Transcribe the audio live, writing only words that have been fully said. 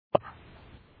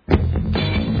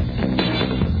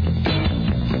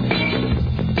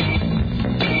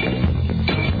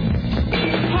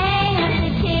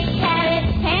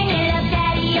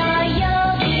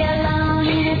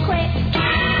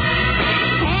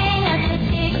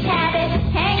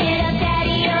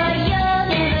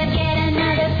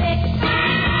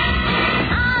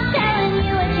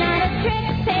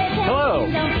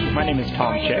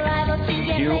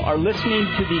are listening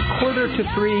to the Quarter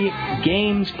to Three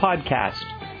Games podcast,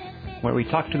 where we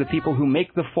talk to the people who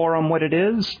make the forum what it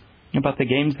is about the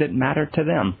games that matter to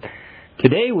them.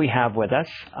 Today we have with us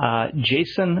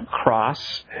Jason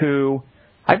Cross, who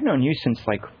I've known you since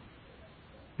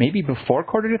maybe before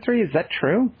Quarter to Three. Is that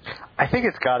true? I think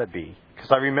it's got to be,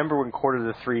 because I remember when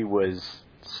Quarter to Three was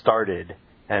started,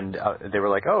 and they were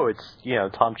like, "Oh, it's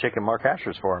Tom Chick and Mark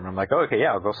Asher's forum." I'm like, "Oh, okay,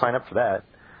 yeah, I'll go sign up for that."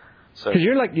 So because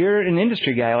you're an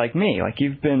industry guy like me,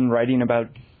 you've been writing about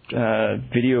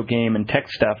video game and tech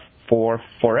stuff for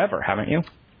forever, haven't you?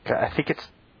 I think it's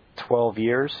 12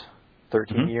 years,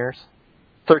 13 years.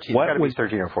 13. It's got to be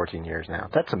 13 or 14 years now.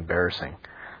 That's embarrassing.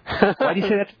 Why do you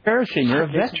say that's embarrassing? You're a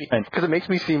veteran. Because it makes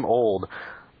me seem old.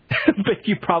 But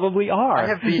you probably are. I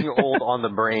have being old on the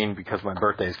brain because my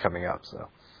birthday is coming up. So.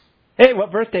 Hey,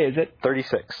 what birthday is it?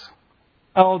 36.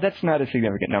 Oh, that's not a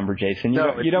significant number, Jason.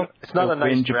 You don't. It's not a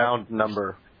nice round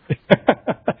number.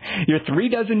 You're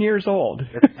 36 years old.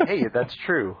 Hey, that's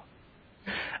true.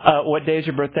 What day is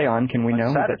your birthday on? Can we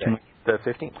know? Saturday, the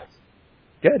 15th.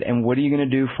 Good. And what are you going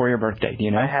to do for your birthday? Do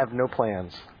you know? I have no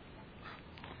plans.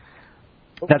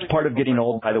 That's part of getting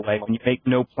old, by the way. When you make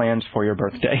no plans for your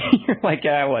birthday, you're like,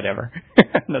 whatever.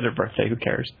 Another birthday, who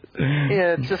cares?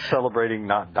 Yeah, it's just celebrating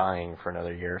not dying for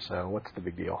another year, so what's the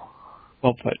big deal?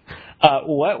 Well put.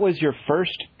 What was your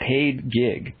first paid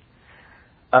gig?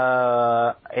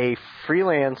 A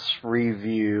freelance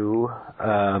review.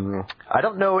 I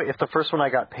don't know if the first one I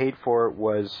got paid for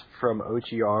was from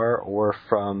OGR or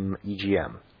from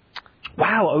EGM.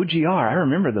 Wow, OGR. I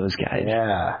remember those guys.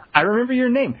 Yeah. I remember your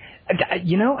name.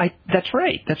 That's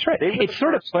right. It's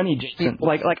sort of funny, Jason.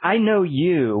 Like I know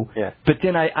you, yeah. But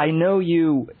then I know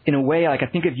you in a way, I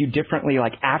think of you differently,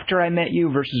 after I met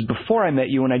you versus before I met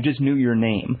you when I just knew your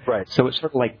name. Right. So it's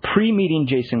sort of like pre-meeting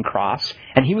Jason Cross,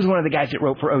 and he was one of the guys that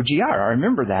wrote for OGR. I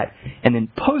remember that. And then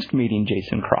post-meeting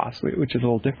Jason Cross, which is a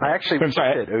little different. I actually worked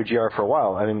at OGR for a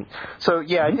while.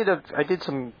 I did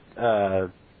some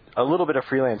a little bit of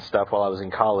freelance stuff while I was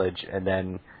in college, and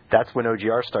then that's when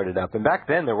OGR started up. And back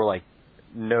then, there were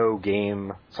no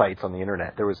game sites on the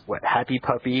internet. There was Happy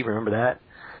Puppy, remember that?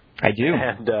 I do.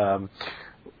 And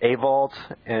AVault,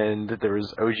 and there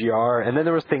was OGR, and then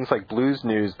there was things like Blues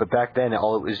News. But back then, it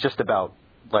was just about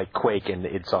Quake and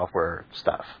id Software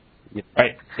stuff.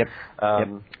 Right. Yep.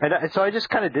 And so I just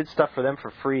kind of did stuff for them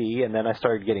for free, and then I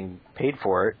started getting paid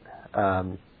for it.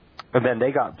 And then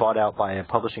they got bought out by a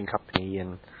publishing company,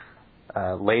 and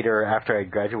later, after I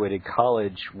graduated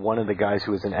college, one of the guys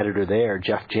who was an editor there,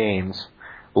 Jeff James,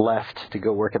 left to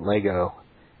go work at Lego,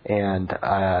 and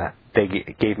they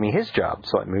gave me his job.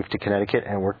 So I moved to Connecticut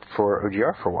and worked for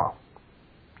OGR for a while.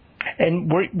 And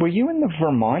were you in the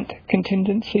Vermont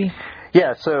contingency?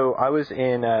 Yeah, so I was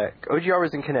in OGR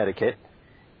was in Connecticut,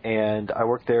 and I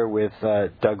worked there with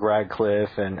Doug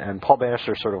Radcliffe, and Paul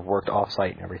Bannister sort of worked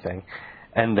off-site and everything.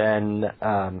 And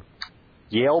then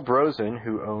Yale Brosen,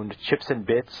 who owned Chips and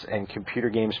Bits and Computer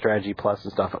Game Strategy Plus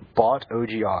and stuff, bought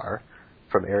OGR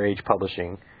from Air Age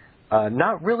Publishing,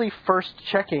 not really first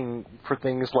checking for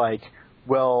things like,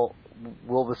 well,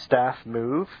 will the staff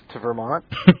move to Vermont?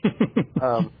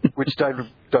 Which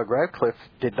Doug Radcliffe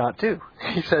did not do.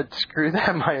 He said, screw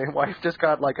that, my wife just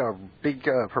got a big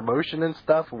promotion and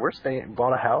stuff,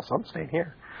 bought a house, I'm staying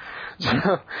here.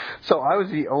 So I was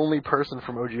the only person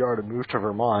from OGR to move to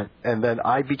Vermont, and then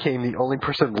I became the only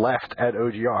person left at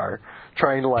OGR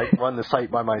trying to run the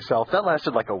site by myself. That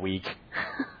lasted a week.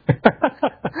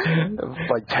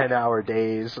 10-hour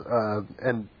days,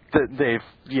 and they've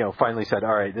finally said,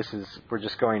 all right, we're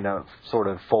just going to sort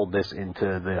of fold this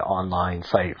into the online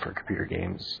site for computer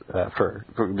games. For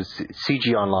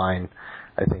CG Online,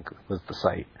 I think was the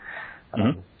site.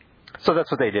 Mm-hmm. So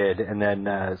that's what they did, and then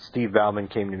Steve Bauman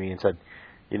came to me and said,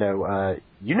 you know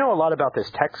a lot about this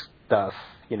tech stuff,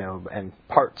 and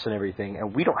parts and everything,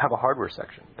 and we don't have a hardware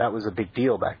section. That was a big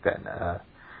deal back then.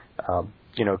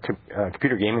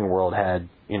 Computer Gaming World had,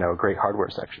 a great hardware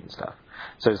section and stuff.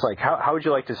 So it's how would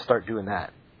you like to start doing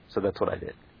that? So that's what I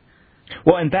did.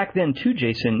 Well, and back then, too,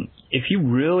 Jason, if you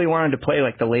really wanted to play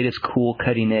the latest cool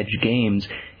cutting-edge games,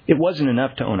 it wasn't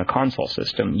enough to own a console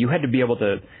system. You had to be able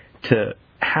to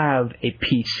have a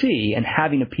PC, and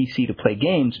having a PC to play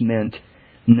games meant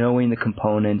knowing the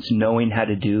components, knowing how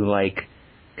to do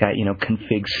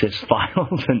config sys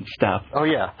files and stuff. Oh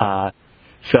yeah.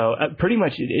 So pretty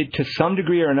much, to some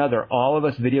degree or another, all of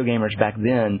us video gamers back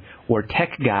then were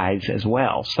tech guys as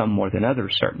well, some more than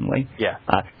others certainly. Yeah.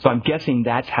 So I'm guessing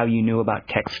that's how you knew about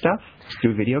tech stuff,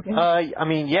 through video games?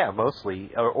 Yeah,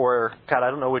 mostly. Or God, I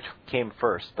don't know which came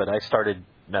first, but I started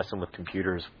messing with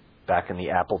computers back in the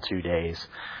Apple II days.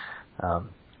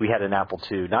 we had an Apple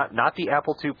II, not the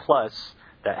Apple II Plus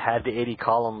that had the 80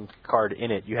 column card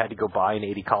in it. You had to go buy an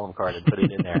 80 column card and put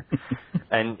it in there.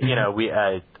 And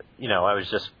I was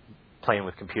just playing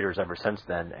with computers ever since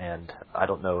then, and I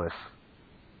don't know if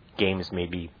games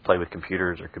maybe play with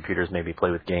computers or computers maybe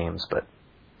play with games, but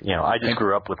I just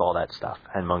grew up with all that stuff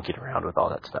and monkeyed around with all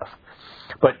that stuff.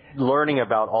 But learning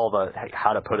about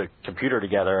how to put a computer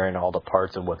together and all the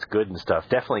parts and what's good and stuff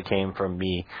definitely came from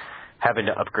me having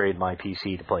to upgrade my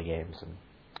PC to play games and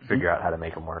figure out how to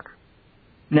make them work.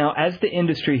 Now, as the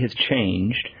industry has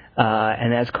changed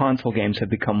and as console games have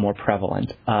become more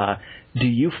prevalent, do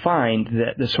you find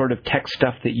that the sort of tech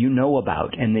stuff that you know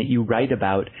about and that you write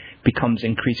about becomes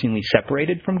increasingly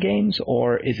separated from games,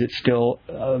 or is it still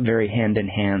a very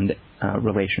hand-in-hand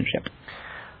relationship?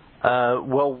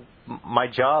 Well, my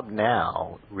job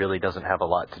now really doesn't have a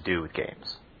lot to do with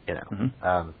games,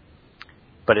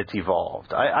 but it's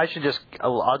evolved.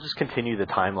 I'll just continue the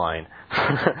timeline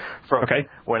from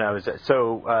when I was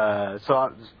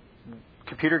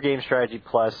Computer Game Strategy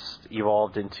Plus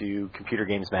evolved into Computer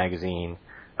Games Magazine.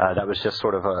 That was just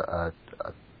sort of a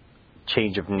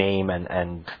change of name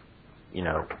and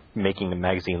making the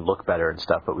magazine look better and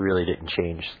stuff, but we really didn't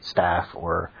change staff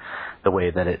or the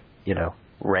way that it,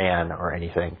 ran or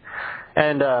anything.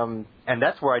 And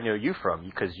that's where I know you from,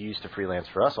 because you used to freelance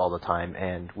for us all the time,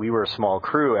 and we were a small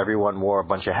crew. Everyone wore a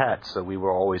bunch of hats, so we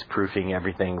were always proofing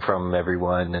everything from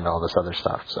everyone and all this other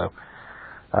stuff. So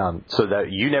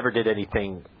that you never did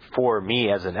anything for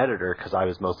me as an editor, because I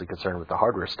was mostly concerned with the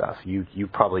hardware stuff. You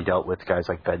probably dealt with guys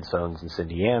like Ben Sones and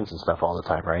Cindy Yams and stuff all the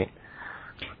time, right?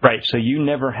 Right. So you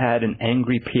never had an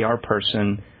angry PR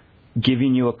person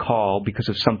giving you a call because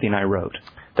of something I wrote.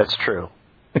 That's true.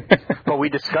 But we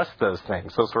discussed those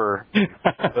things. Those were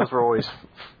always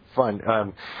fun,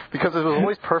 because it was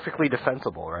always perfectly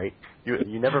defensible, right?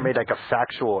 You never made like a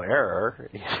factual error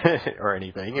or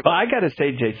anything. Well, I got to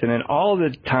say, Jason, in all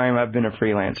the time I've been a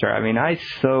freelancer, I mean, I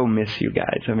so miss you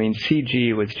guys. I mean,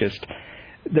 CG was just,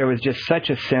 there was just such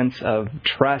a sense of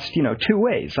trust, two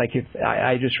ways. Like if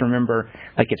I just remember,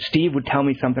 like if Steve would tell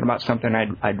me something about something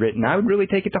I'd written, I would really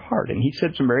take it to heart. And he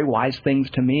said some very wise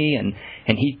things to me, and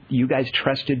you guys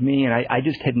trusted me, and I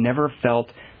just had never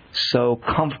felt so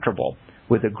comfortable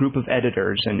with a group of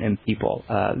editors and people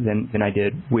than I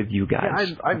did with you guys.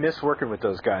 Yeah, I miss working with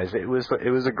those guys. It was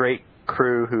a great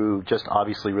crew who just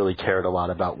obviously really cared a lot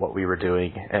about what we were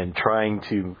doing and trying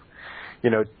to,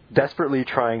 desperately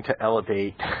trying to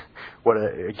elevate what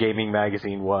a gaming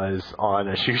magazine was on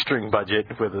a shoestring budget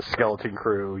with a skeleton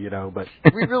crew, but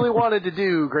we really wanted to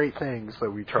do great things, so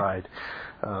we tried.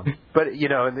 But,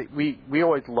 and we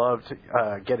always loved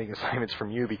getting assignments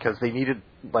from you because they needed,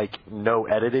 no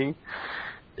editing.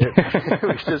 It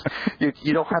was just, you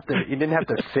didn't have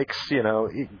to fix,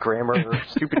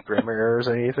 stupid grammar errors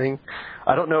or anything.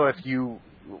 I don't know if you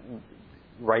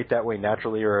write that way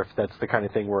naturally or if that's the kind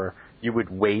of thing where you would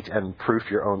wait and proof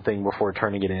your own thing before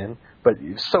turning it in, but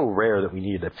it's so rare that we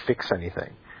needed to fix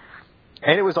anything.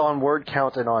 And it was on word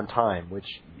count and on time, which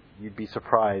you'd be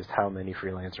surprised how many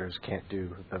freelancers can't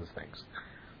do those things.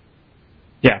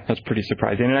 Yeah, that's pretty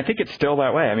surprising, and I think it's still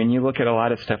that way. I mean, you look at a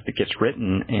lot of stuff that gets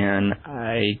written, and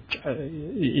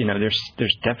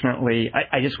there's definitely.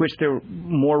 I just wish there were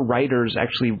more writers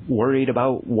actually worried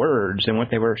about words and what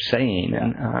they were saying,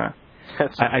 and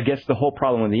I guess the whole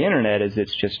problem with the internet is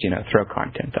it's just throw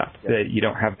content up. Yeah. That you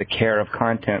don't have the care of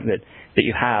content that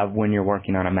you have when you're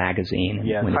working on a magazine.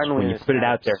 Yeah, when you put it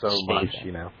out there so much,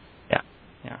 Yeah.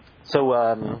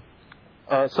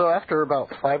 So after about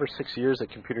 5 or 6 years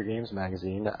at Computer Games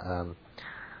Magazine,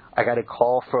 I got a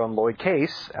call from Lloyd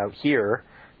Case out here,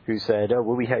 who said, "Oh,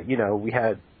 well, we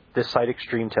had this site,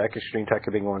 Extreme Tech. Extreme Tech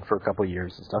had been going for a couple of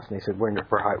years and stuff." And they said, "We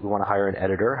want to hire an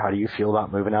editor. How do you feel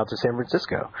about moving out to San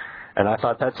Francisco?" And I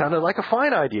thought that sounded like a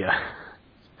fine idea.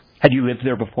 Had you lived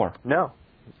there before? No,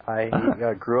 I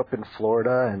grew up in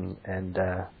Florida, and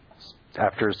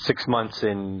after 6 months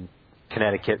in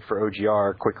Connecticut for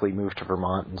OGR, quickly moved to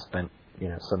Vermont and spent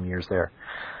some years there.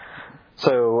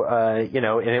 So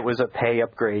and it was a pay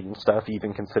upgrade and stuff,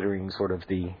 even considering sort of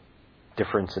the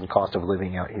difference in cost of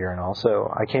living out here. And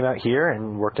also, I came out here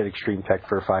and worked at Extreme Tech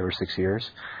for 5 or 6 years.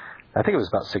 I think it was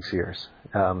about 6 years.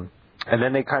 And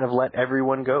then they kind of let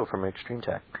everyone go from Extreme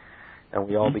Tech, and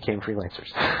we all became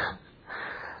freelancers.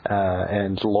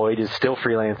 And Lloyd is still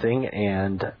freelancing,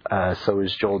 and so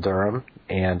is Joel Durham.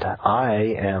 And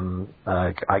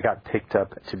I got picked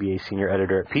up to be a senior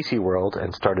editor at PC World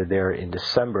and started there in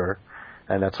December,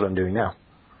 and that's what I'm doing now.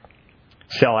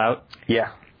 Sell out?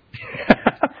 Yeah.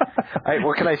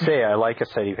 What can I say? I like a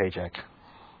steady paycheck.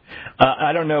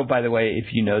 I don't know, by the way,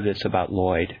 if you know this about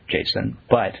Lloyd, Jason,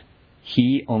 but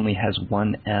he only has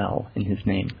one L in his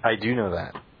name. I do know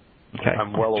that. Okay.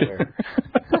 I'm well aware.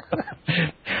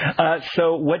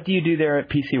 So what do you do there at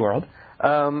PC World?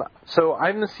 So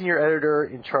I'm the senior editor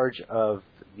in charge of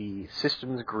the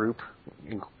systems group.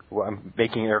 Well, I'm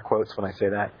making air quotes when I say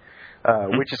that,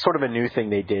 which is sort of a new thing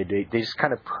they did. They just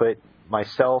kind of put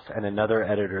myself and another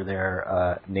editor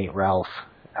there, Nate Ralph,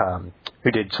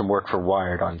 who did some work for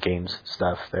Wired on games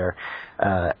stuff there,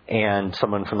 and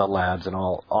someone from the labs and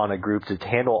all on a group to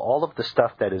handle all of the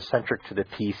stuff that is centric to the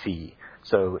PC.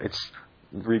 So it's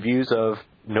reviews of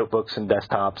notebooks and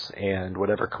desktops and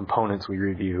whatever components we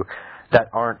review that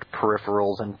aren't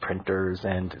peripherals and printers,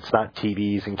 and it's not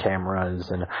TVs and cameras,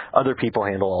 and other people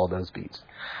handle all those beats.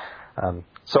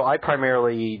 So I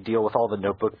primarily deal with all the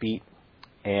notebook beat,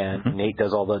 and Nate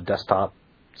does all the desktops,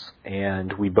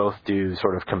 and we both do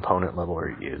sort of component level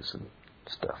reviews and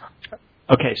stuff.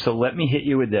 Okay, so let me hit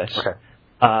you with this.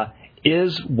 Okay.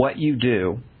 Is what you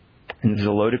do, and this is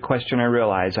a loaded question I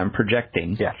realize, I'm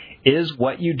projecting, Yeah. Is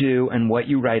what you do and what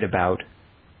you write about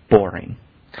boring?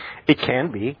 It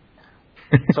can be.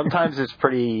 Sometimes it's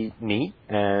pretty neat,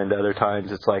 and other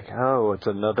times it's like, oh, it's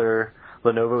another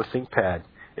Lenovo ThinkPad.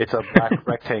 It's a black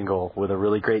rectangle with a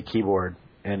really great keyboard,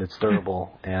 and it's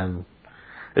durable, and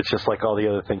it's just like all the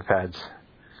other ThinkPads.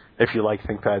 If you like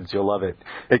ThinkPads, you'll love it.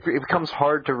 It becomes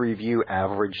hard to review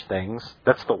average things.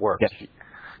 That's the work. Yes.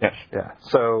 Yes. Yeah.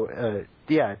 So,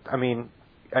 I mean,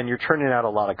 and you're churning out a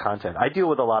lot of content. I deal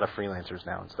with a lot of freelancers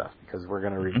now and stuff because we're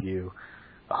going to review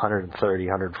 130,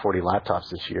 140 laptops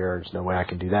this year. There's no way I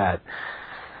can do that.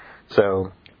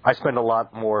 So I spend a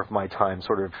lot more of my time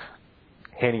sort of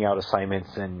handing out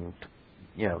assignments and,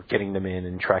 getting them in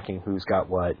and tracking who's got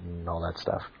what and all that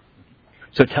stuff.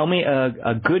 So tell me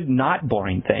a good, not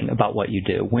boring thing about what you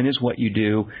do. When is what you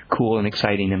do cool and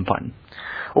exciting and fun?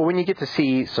 Well, when you get to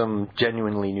see some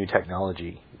genuinely new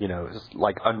technology,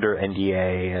 like under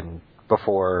NDA and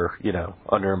before,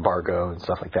 under embargo and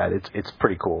stuff like that, it's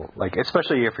pretty cool. Like,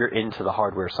 especially if you're into the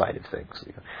hardware side of things.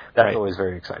 That's right. always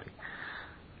very exciting.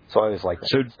 So I always like that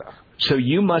kind of stuff. So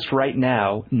you must right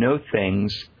now know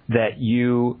things that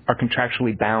you are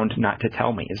contractually bound not to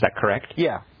tell me. Is that correct?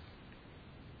 Yeah.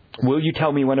 Will you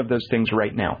tell me one of those things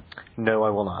right now? No, I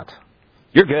will not.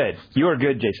 You're good. You are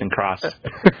good, Jason Cross.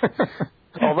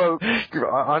 Although,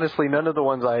 honestly, none of the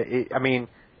ones I mean,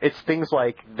 it's things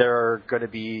like there are going to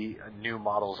be new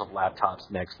models of laptops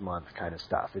next month kind of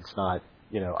stuff. It's not,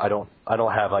 I don't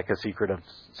have like a secret of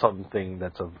something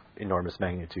that's of enormous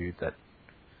magnitude that.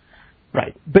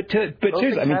 Right. But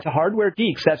seriously, I mean, to hardware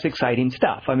geeks, that's exciting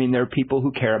stuff. I mean, there are people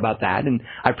who care about that, and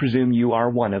I presume you are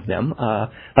one of them.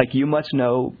 Like, you must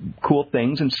know cool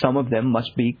things, and some of them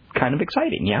must be kind of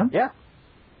exciting, yeah? Yeah.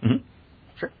 Mm-hmm.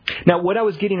 Sure. Now, what I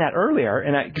was getting at earlier,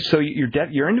 so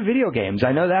you're into video games.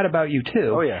 I know that about you,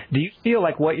 too. Oh, yeah. Do you feel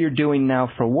like what you're doing now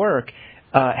for work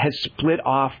has split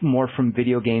off more from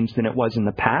video games than it was in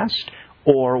the past?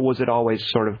 Or was it always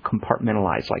sort of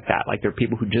compartmentalized like that? Like, there are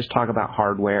people who just talk about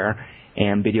hardware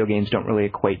and video games don't really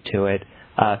equate to it.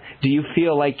 Do you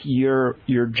feel like your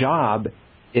job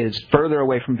is further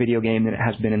away from video game than it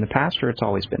has been in the past, or it's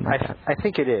always been like that? I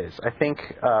think it is. I think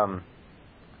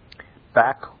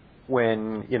back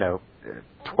when,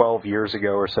 12 years ago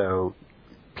or so,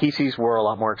 PCs were a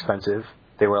lot more expensive.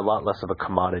 They were a lot less of a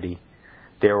commodity.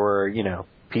 There were,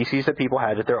 PCs that people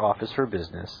had at their office for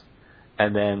business.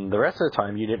 And then the rest of the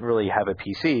time, you didn't really have a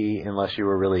PC unless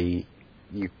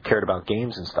you cared about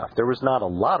games and stuff. There was not a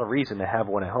lot of reason to have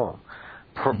one at home.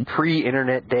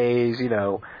 Pre-internet days,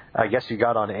 I guess you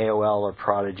got on AOL or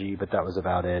Prodigy, but that was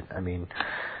about it. I mean,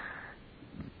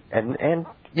 and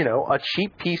a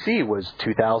cheap PC was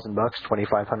 $2,000,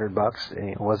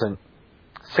 $2,500. It wasn't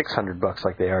 $600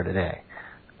 like they are today.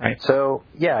 Right. So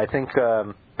yeah, I think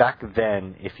back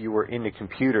then, if you were into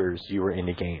computers, you were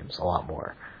into games a lot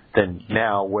more than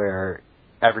now, where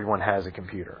everyone has a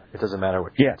computer. It doesn't matter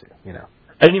what you do,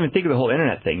 I didn't even think of the whole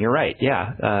internet thing. You're right.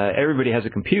 Yeah. Everybody has a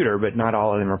computer, but not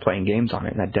all of them are playing games on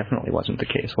it. And that definitely wasn't the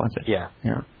case, was it? Yeah.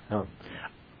 Yeah. No.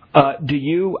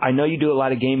 I know you do a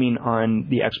lot of gaming on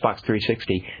the Xbox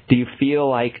 360. Do you feel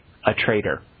like a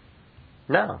traitor?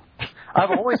 No.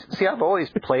 I've always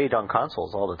played on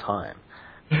consoles all the time.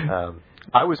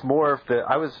 I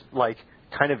was like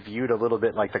kind of viewed a little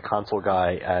bit like the console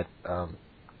guy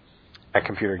at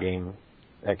computer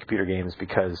games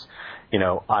because,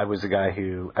 I was the guy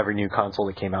who every new console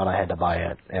that came out, I had to buy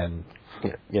it. And,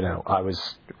 I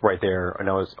was right there and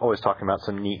I was always talking about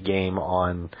some neat game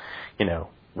on,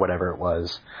 whatever it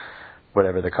was,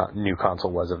 whatever the new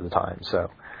console was of the time. So,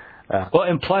 well,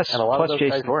 and plus a lot of those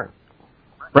Jason, guys weren't.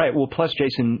 Right. Well, plus,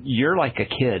 Jason, you're like a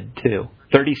kid, too.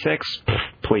 36?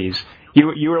 Please.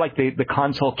 You were like the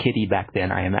console kiddie back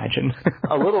then, I imagine.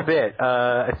 A little bit.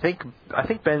 I think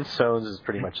Ben Sones is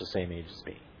pretty much the same age as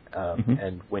me.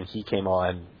 And when he came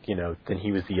on, then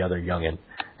he was the other youngin.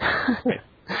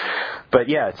 But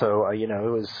yeah, so it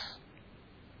was.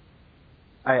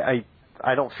 I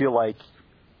don't feel like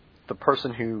the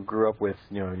person who grew up with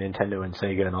Nintendo and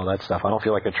Sega and all that stuff. I don't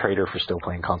feel like a traitor for still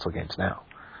playing console games now.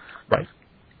 Right.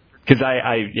 Because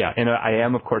and I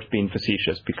am of course being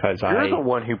facetious because you're the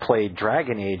one who played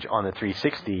Dragon Age on the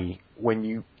 360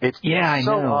 when it's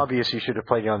so obvious you should have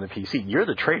played it on the PC. You're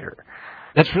the traitor.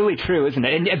 That's really true, isn't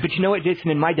it? But you know what,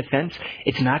 Jason, in my defense,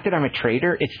 it's not that I'm a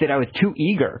traitor, it's that I was too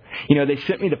eager. They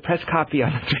sent me the press copy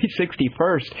on the 360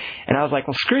 first, and I was like,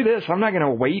 well, screw this, I'm not going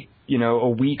to wait, a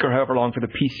week or however long for the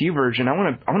PC version. I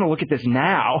want to look at this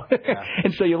now. Yeah.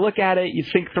 And so you look at it, you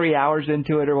sink 3 hours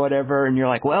into it or whatever, and you're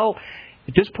like, well,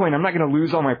 at this point, I'm not going to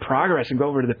lose all my progress and go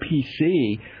over to the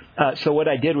PC. So what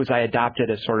I did was I adopted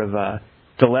a sort of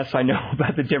the less I know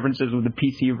about the differences with the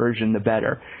PC version, the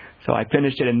better. So I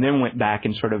finished it and then went back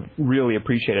and sort of really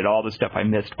appreciated all the stuff I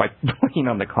missed by playing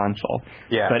on the console.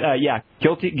 Yeah. But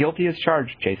guilty as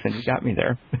charged, Jason. You got me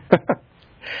there.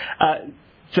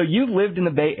 So you've lived in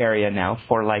the Bay Area now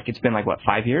for it's been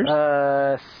 5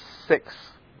 years? 6.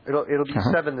 It'll be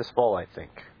 7 this fall, I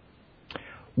think.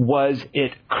 Was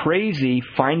it crazy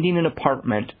finding an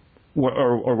apartment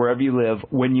or wherever you live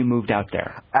when you moved out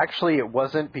there? Actually, it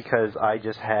wasn't, because I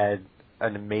just had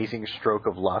an amazing stroke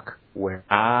of luck where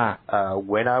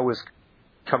when I was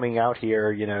coming out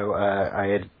here, I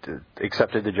had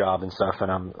accepted the job and stuff,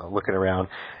 and I'm looking around,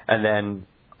 and then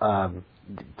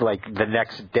the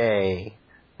next day,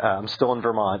 I'm still in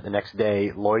Vermont. The next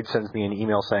day, Lloyd sends me an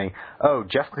email saying, "Oh,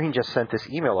 Jeff Green just sent this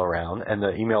email around," and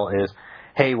the email is,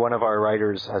 "Hey, one of our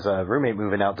writers has a roommate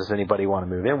moving out. Does anybody want to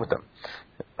move in with them?"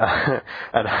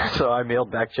 And so I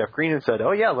mailed back Jeff Green and said,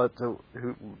 "Oh yeah,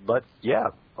 yeah,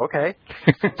 okay."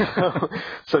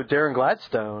 So Darren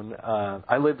Gladstone,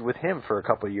 I lived with him for a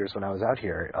couple of years when I was out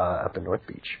here up in North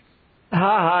Beach.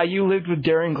 You lived with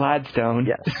Darren Gladstone.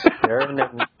 Yes,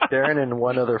 Darren and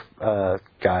one other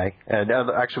guy, and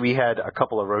actually we had a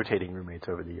couple of rotating roommates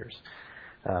over the years.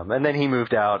 And then he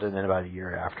moved out, and then about a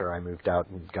year after I moved out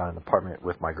and got an apartment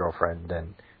with my girlfriend,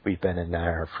 and we've been in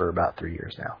there for about 3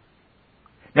 years now.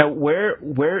 Now,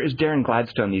 where is Darren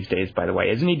Gladstone these days, by the way?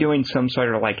 Isn't he doing some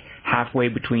sort of halfway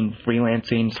between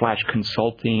freelancing /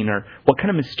 consulting, or what kind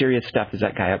of mysterious stuff is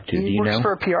that guy up to? Do you know? He works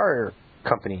for a PR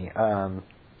company.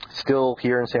 Still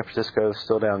here in San Francisco,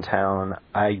 still downtown.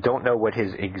 I don't know what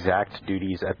his exact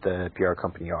duties at the PR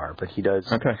company are, but he does.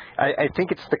 Okay. I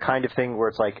think it's the kind of thing where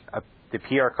it's the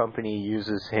PR company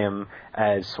uses him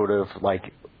as sort of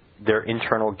their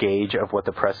internal gauge of what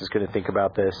the press is going to think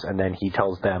about this, and then he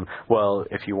tells them, well,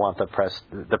 if you want the press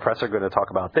are going to talk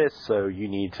about this, so you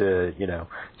need to,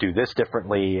 do this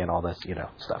differently and all this,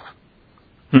 stuff.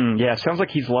 Yeah, it sounds like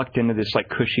he's lucked into this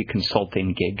cushy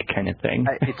consulting gig kind of thing.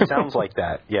 It sounds like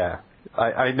that, yeah.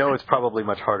 I know it's probably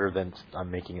much harder than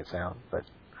I'm making it sound, but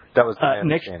that was my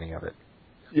understanding of it.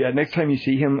 Yeah, next time you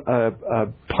see him,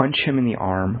 punch him in the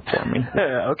arm for me.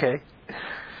 Okay.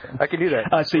 I can do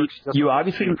that. So you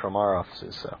obviously from our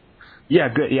offices, so. Yeah,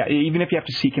 good. Yeah, even if you have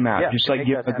to seek him out, just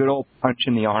give a good old punch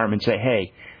in the arm and say,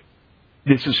 "Hey,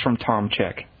 this is from Tom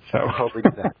Chick." So I'll totally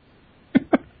do that.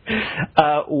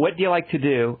 What do you like to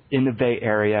do in the Bay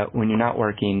Area when you're not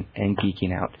working and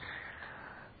geeking out?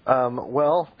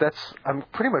 Well, I'm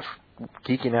pretty much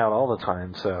geeking out all the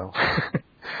time, so.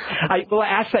 I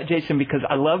asked that, Jason, because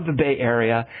I love the Bay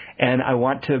Area and I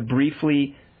want to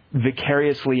briefly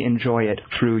vicariously enjoy it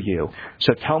through you.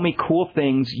 So tell me cool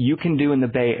things you can do in the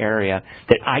Bay Area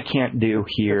that I can't do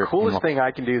here. The coolest thing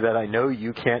I can do that I know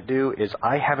you can't do is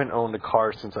I haven't owned a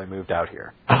car since I moved out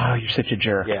here. Oh, you're such a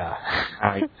jerk. Yeah.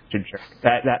 You're such a jerk.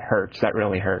 That hurts. That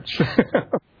really hurts.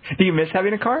 Do you miss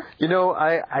having a car?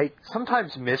 I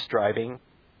sometimes miss driving.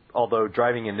 Although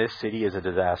driving in this city is a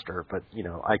disaster, but,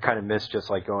 I kind of miss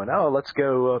just going, let's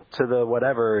go up to the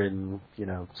whatever in,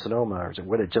 Sonoma or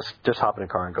just hop in a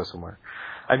car and go somewhere.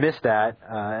 I miss that,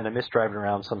 and I miss driving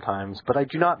around sometimes, but I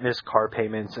do not miss car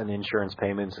payments and insurance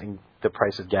payments and the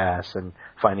price of gas and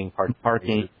finding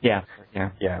parking. Yeah,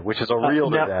 which is a real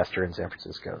disaster in San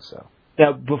Francisco, so.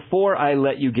 Now, before I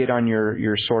let you get on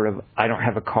your sort of I don't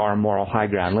have a car moral high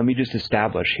ground, let me just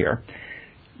establish here.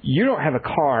 You don't have a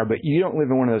car, but you don't live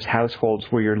in one of those households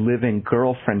where your live-in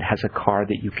girlfriend has a car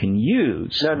that you can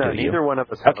use. No, neither one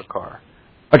of us have a car.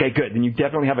 Okay, good. Then you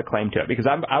definitely have a claim to it, because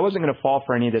I wasn't going to fall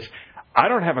for any of this. I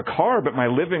don't have a car, but my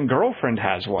live-in girlfriend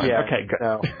has one. Yeah, okay, good.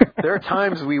 No. There are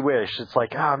times we wish. It's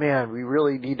like, oh, man, we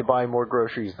really need to buy more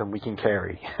groceries than we can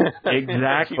carry.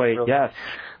 Exactly, really yes.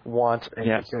 Want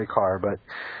a car, but...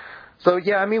 So,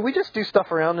 yeah, I mean, we just do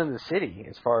stuff around in the city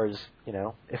as far as,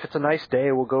 if it's a nice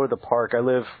day, we'll go to the park. I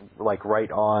live,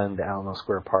 right on the Alamo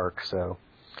Square Park, so,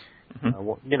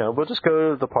 we'll just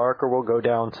go to the park, or we'll go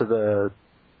down to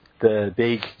the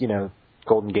big,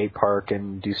 Golden Gate Park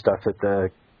and do stuff at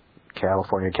the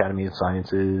California Academy of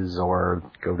Sciences, or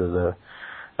go to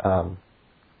the,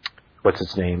 what's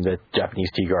its name, the Japanese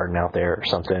tea garden out there or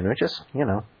something. Or just,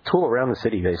 tool around the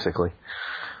city, basically.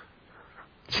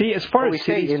 See, as far as we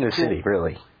stay in the city,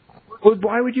 really. Well,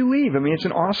 why would you leave? I mean, it's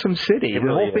an awesome city.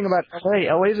 The whole thing about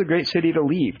LA is a great city to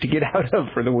leave, to get out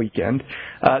of for the weekend.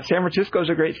 San Francisco is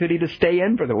a great city to stay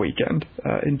in for the weekend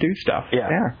and do stuff.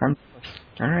 Yeah. All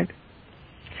right.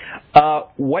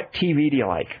 What TV do you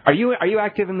like? Are you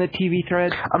active in the TV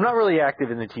thread? I'm not really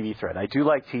active in the TV thread. I do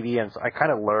like TV, and I kind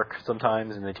of lurk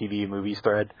sometimes in the TV movies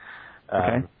thread.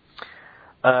 Okay.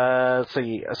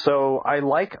 So I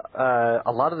like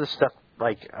a lot of the stuff.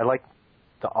 I like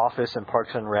The Office and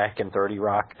Parks and Rec and 30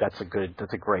 Rock. That's a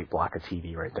great block of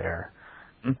TV right there.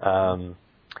 Mm-hmm.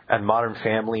 And Modern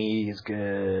Family is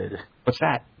good. What's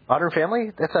that? Modern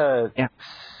Family? That's a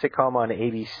sitcom on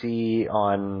ABC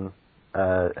on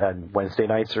Wednesday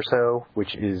nights or so,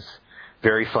 which is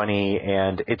very funny,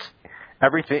 and it's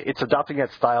adopting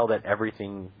that style that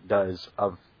everything does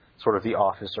of sort of The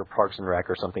Office or Parks and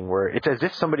Rec or something, where it's as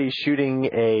if somebody's shooting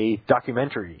a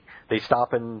documentary. They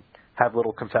stop and have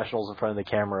little confessionals in front of the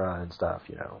camera and stuff,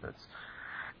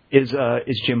 Is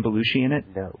Jim Belushi in it?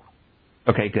 No.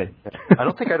 Okay, good. I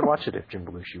don't think I'd watch it if Jim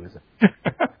Belushi was in it.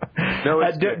 No,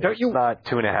 it's not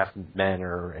 2.5 Men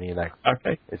or any of that.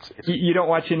 Okay. You don't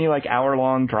watch any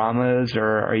hour-long dramas,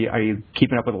 or are you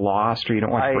keeping up with Lost, or you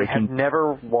don't watch Breaking? I have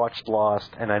never watched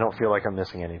Lost, and I don't feel like I'm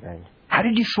missing anything. How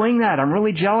did you swing that? I'm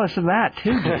really jealous of that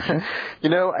too, Jason.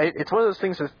 It's one of those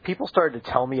things that people started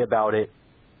to tell me about it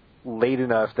late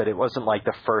enough that it wasn't like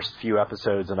the first few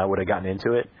episodes and I would have gotten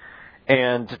into it.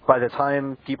 And by the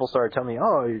time people started telling me,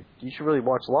 oh, you should really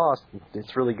watch Lost,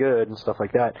 it's really good and stuff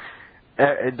like that,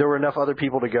 there were enough other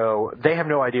people to go, they have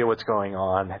no idea what's going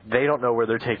on. They don't know where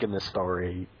they're taking this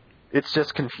story. It's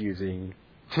just confusing.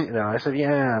 I said,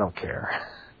 I don't care.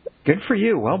 Good for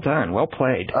you. Well done. Well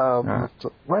played. Well,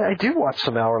 I do watch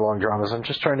some hour-long dramas. I'm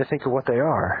just trying to think of what they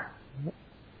are.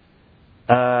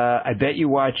 I bet you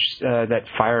watched that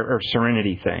Fire or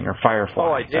Serenity thing, or Firefly.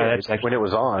 Oh, I did. When it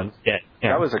was on. Yeah.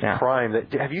 That was a crime.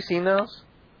 Have you seen those?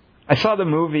 I saw the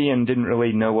movie and didn't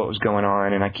really know what was going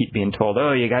on, and I keep being told,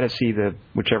 oh, you got to see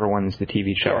whichever one's the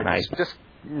TV show. Yeah, just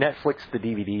Netflix the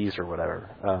DVDs or whatever.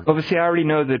 Well, see, I already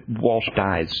know that Walsh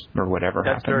dies or whatever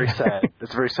happened. That's very sad.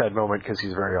 It's a very sad moment because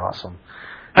he's very awesome.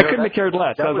 I couldn't have cared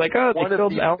less. I was like, oh, one of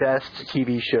the best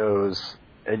TV shows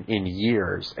in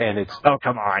years, and it's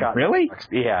come on, really? Foxed.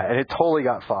 Yeah, and it totally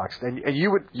got foxed, and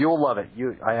you'll love it.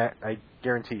 I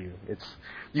guarantee you,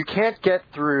 you can't get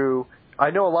through. I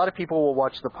know a lot of people will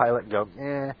watch the pilot and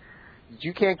go,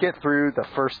 you can't get through the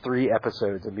first 3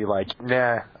 episodes and be like,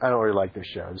 nah, I don't really like this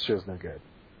show. This show's no good.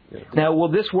 Now, will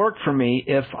this work for me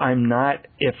if I'm not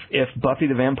if Buffy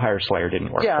the Vampire Slayer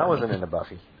didn't work? Yeah, I wasn't into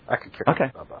Buffy. I could care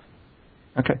less about Buffy.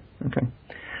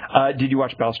 Okay. Did you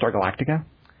watch Battlestar Galactica?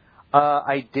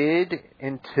 I did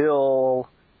until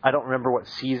I don't remember what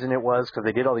season it was because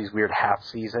they did all these weird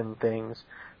half-season things.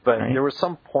 But there was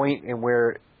some point in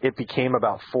where it became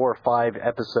about 4 or 5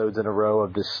 episodes in a row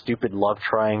of this stupid love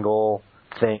triangle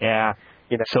thing. Yeah,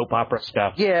 soap opera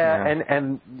stuff. Yeah.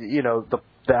 And the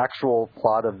actual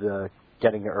plot of the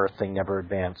getting to Earth thing never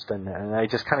advanced, and I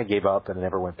just kind of gave up and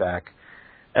never went back.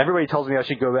 Everybody tells me I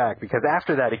should go back because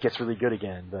after that it gets really good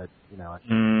again, but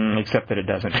except that it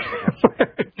doesn't.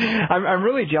 I'm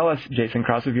really jealous, Jason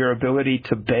Cross, of your ability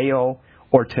to bail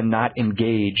or to not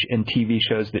engage in TV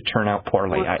shows that turn out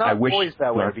poorly. Well, it's not always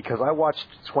that way because I watched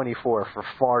 24 for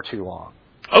far too long.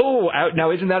 Oh,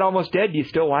 now isn't that almost dead? Do you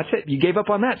still watch it? You gave up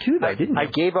on that too, though, didn't you? I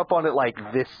gave up on it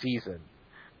this season.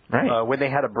 Right. When they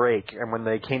had a break, and when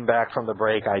they came back from the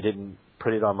break, I didn't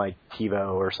put it on my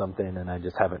TiVo or something, and I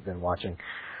just haven't been watching.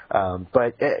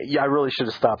 But I really should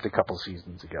have stopped a couple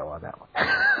seasons ago on that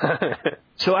one.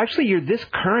 So actually, you're this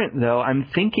current, though. I'm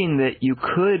thinking that you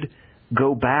could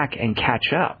go back and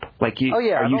catch up. Like you. Oh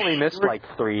yeah, I've only missed like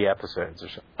 3 episodes or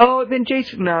something. Oh, then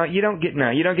Jason, you don't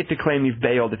get to claim you've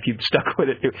bailed if you've stuck with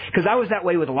it too. Because I was that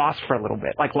way with Lost for a little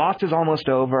bit. Like Lost is almost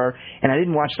over, and I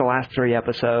didn't watch the last 3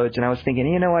 episodes, and I was thinking,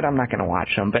 you know what, I'm not going to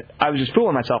watch them. But I was just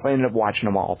fooling myself. I ended up watching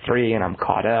them all 3, and I'm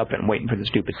caught up and waiting for the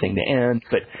stupid thing to end.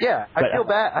 But yeah, I feel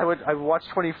bad. I would watch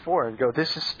 24 and go,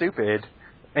 this is stupid,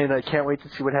 and I can't wait to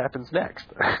see what happens next.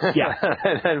 Yeah,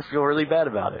 and I feel really bad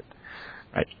about it.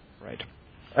 Right.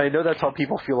 I know that's how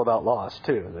people feel about Lost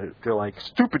too. They're like,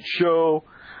 stupid show.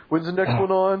 When's the next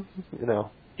one on? You know.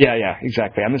 Yeah,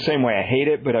 exactly. I'm the same way. I hate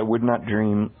it, but I would not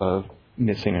dream of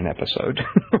missing an episode.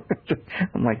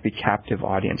 I'm like the captive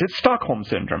audience. It's Stockholm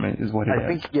Syndrome is what it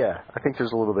is. I think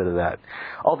there's a little bit of that.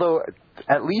 Although,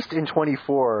 at least in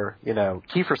 24,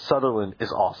 Kiefer Sutherland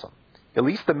is awesome. At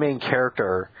least the main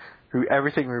character, who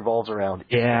everything revolves around,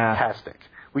 is fantastic.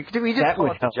 We just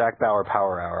call it the Jack Bauer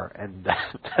Power Hour, and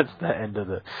that's the end of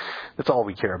that's all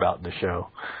we care about in the show.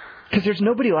 Because there's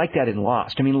nobody like that in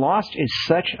Lost. I mean, Lost is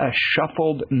such a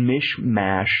shuffled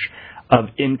mishmash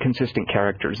of inconsistent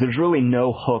characters. There's really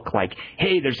no hook like,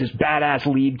 hey, there's this badass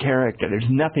lead character. There's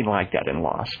nothing like that in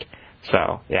Lost.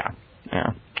 So, yeah.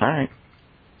 All right.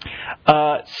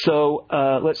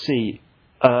 Let's see.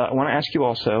 I want to ask you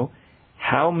also,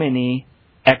 how many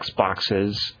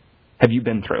Xboxes have you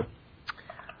been through?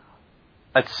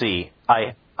 Let's see.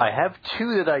 I have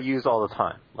 2 that I use all the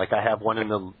time. Like I have one in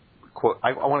the quote.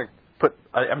 I want to put.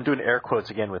 I'm doing air quotes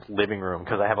again with living room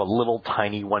because I have a little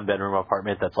tiny 1-bedroom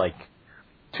apartment that's like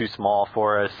too small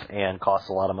for us and costs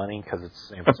a lot of money because it's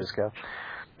San Francisco.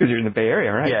 Because you're in the Bay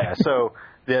Area, right? Yeah. So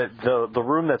the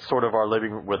room that's sort of our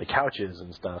living room where the couch is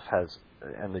and stuff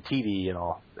and the TV and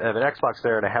all. I have an Xbox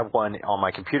there, and I have one on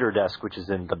my computer desk, which is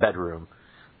in the bedroom,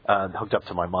 hooked up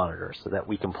to my monitor, so that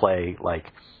we can play like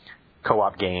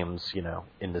co-op games,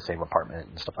 in the same apartment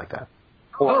and stuff like that.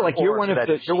 You're one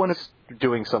of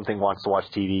doing something, wants to watch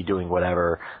TV, doing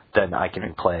whatever, then I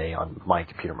can play on my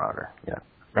computer monitor. Yeah.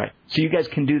 Right. So you guys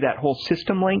can do that whole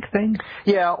system link thing?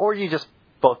 Yeah, or you just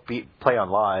both play on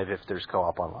live if there's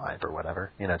co-op on live or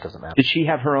whatever. It doesn't matter. Did she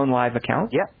have her own live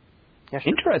account? Yeah. Sure.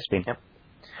 Interesting. Yep.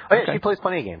 Oh yeah, she plays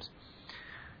plenty of games.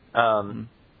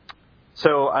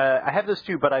 So I have those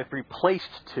 2, but I've replaced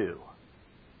 2.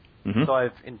 Mm-hmm.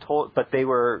 So but they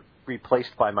were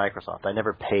replaced by Microsoft. I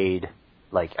never paid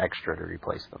like extra to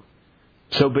replace them.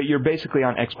 So, but you're basically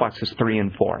on Xboxes 3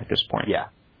 and 4 at this point. Yeah.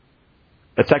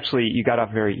 That's actually, you got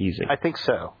off very easy. I think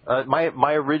so.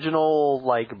 My original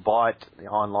bought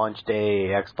on launch day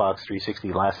Xbox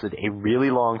 360 lasted a really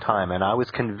long time, and I was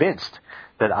convinced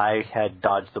that I had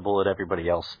dodged the bullet everybody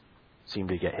else seemed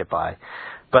to get hit by,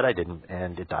 but I didn't,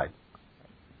 and it died.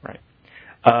 Right.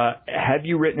 Have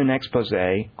you written an expose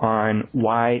on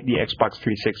why the Xbox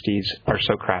 360s are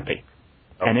so crappy?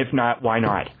 Oh. And if not, why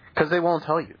not? Because they won't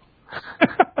tell you.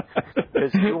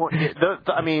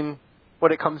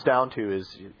 What it comes down to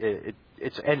is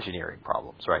it's engineering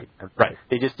problems, right? Right.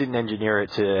 They just didn't engineer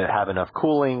it to have enough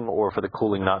cooling, or for the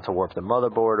cooling not to warp the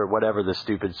motherboard, or whatever the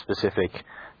stupid specific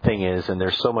thing is. And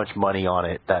there's so much money on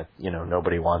it that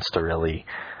nobody wants to really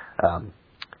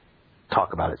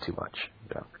talk about it too much.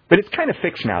 Yeah. But it's kind of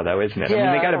fixed now, though, isn't it? Yeah, I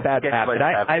mean, they got a bad rap. But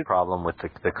I have a problem with the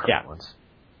current ones.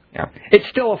 Yeah, it's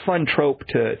still a fun trope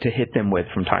to hit them with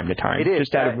from time to time. It is.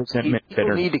 Just out of resentment.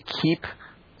 People need to keep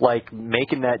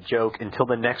making that joke until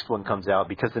the next one comes out,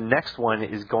 because the next one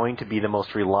is going to be the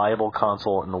most reliable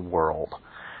console in the world,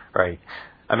 right?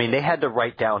 I mean, they had to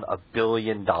write down $1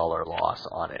 billion loss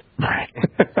on it. Right.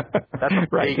 That's a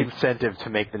big incentive to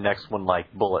make the next one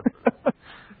bulletproof.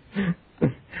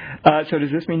 So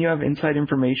does this mean you have inside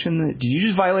information? Did you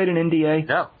just violate an NDA?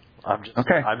 No. I'm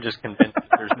just convinced that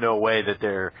there's no way that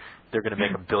they're going to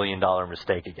make $1 billion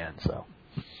mistake again. So.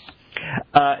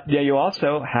 You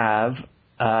also have,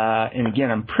 and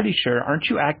again, I'm pretty sure, aren't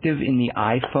you active in the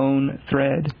iPhone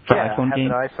thread for iPhone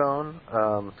games? I have an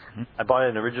iPhone. I bought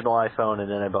an original iPhone, and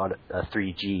then I bought a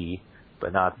 3G,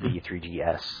 but not the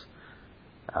 3GS.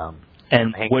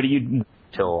 And what do you...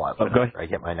 Till I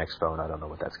get my next phone. I don't know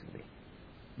what that's going to be.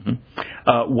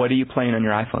 Mm-hmm. What are you playing on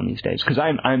your iPhone these days? Because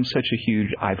I'm such a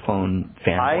huge iPhone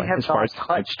fanboy. I have not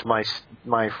touched my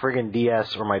friggin'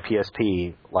 DS or my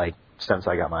PSP since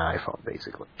I got my iPhone,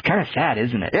 basically. It's kind of sad,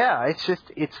 isn't it? Yeah, it's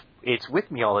just it's with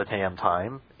me all the damn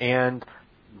time, and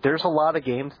there's a lot of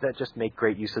games that just make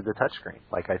great use of the touchscreen.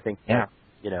 I think that,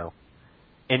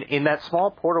 in that small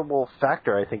portable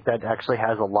factor, I think that actually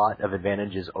has a lot of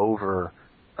advantages over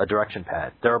a direction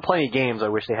pad. There are plenty of games I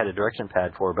wish they had a direction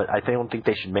pad for, but I don't think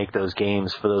they should make those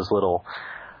games for those little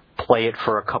play it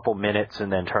for a couple minutes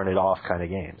and then turn it off kind of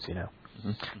games,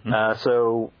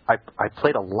 So I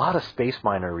played a lot of Space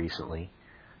Miner recently.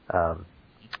 I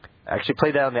actually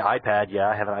played that on the iPad. Yeah,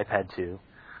 I have an iPad too.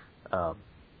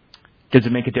 Does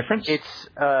it make a difference?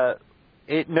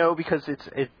 No, because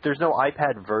there's no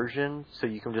iPad version, so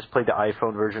you can just play the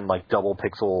iPhone version, like double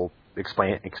pixel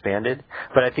expanded.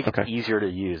 But I think it's easier to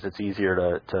use. It's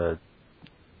easier to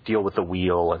deal with the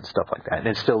wheel and stuff like that, and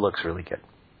it still looks really good.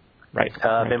 Right.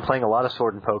 I've been playing a lot of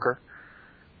Sword and Poker.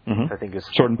 Mm-hmm. I think it's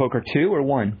Sword and Poker 2 or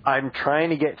 1? I'm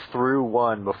trying to get through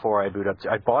 1 before I boot up 2.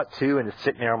 I bought 2 and it's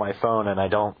sitting there on my phone, and I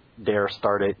don't dare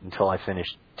start it until I finish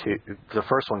the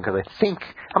first one, because I think,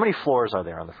 how many floors are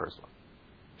there on the first one?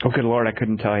 Oh, good Lord, I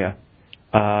couldn't tell you.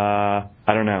 I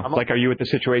don't know. Are you at the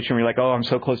situation where you're like, oh, I'm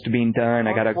so close to being done,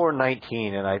 I gotta... floor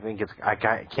 19, and I think it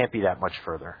can't be that much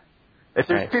further. If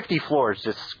there's 50 floors,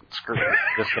 just screw it.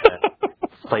 Just gonna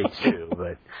play 2,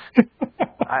 but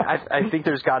I think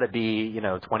there's got to be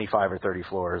 25 or 30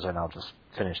 floors, and I'll just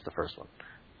finish the first one.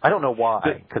 I don't know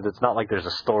why, because it's not like there's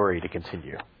a story to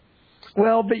continue.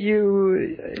 Well, but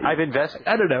I've invested.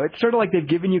 I don't know. It's sort of like they've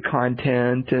given you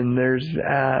content, and there's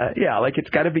it's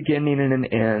got a beginning and an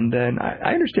end, and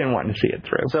I understand wanting to see it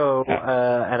through. So,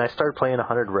 and I started playing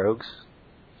 100 Rogues.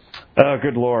 Oh,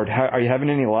 good Lord. Are you having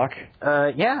any luck?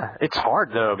 Yeah. It's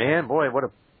hard, though, man. Boy, what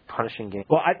a punishing game.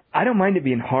 Well, I don't mind it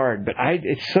being hard, but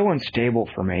it's so unstable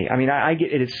for me. I mean, I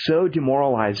get it is so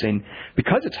demoralizing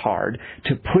because it's hard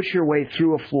to push your way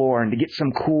through a floor and to get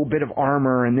some cool bit of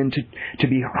armor, and then to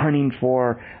be hunting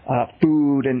for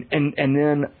food, and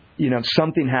then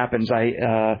something happens.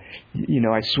 I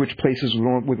switch places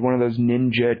with one of those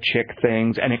ninja chick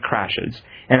things, and it crashes.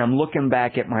 And I'm looking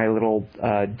back at my little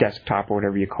desktop, or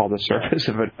whatever you call the surface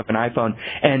of an iPhone,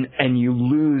 and you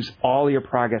lose all your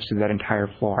progress through that entire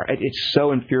floor. It's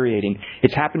so infuriating.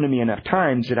 It's happened to me enough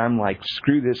times that I'm like,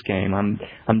 screw this game.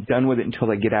 I'm done with it until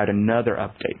they get out another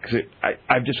update, because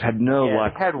I've just had no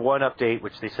luck. I had one update,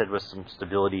 which they said was some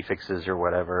stability fixes or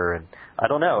whatever, and I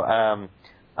don't know.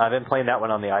 I've been playing that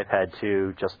one on the iPad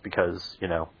too, just because,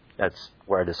 that's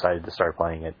where I decided to start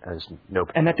playing it. And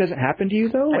that doesn't happen to you,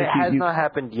 though? It has not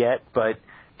happened yet, but,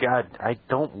 God, I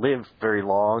don't live very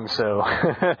long, so...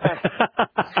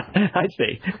 I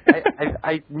see.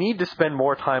 I need to spend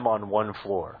more time on one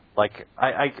floor. Like,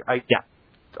 I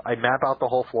map out the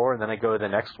whole floor, and then I go to the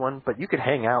next one, but you could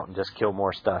hang out and just kill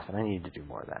more stuff, and I need to do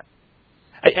more of that.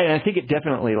 And I think it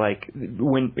definitely,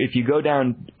 if you go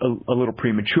down a little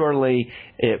prematurely,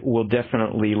 it will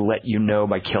definitely let you know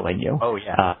by killing you. Oh,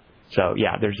 yeah.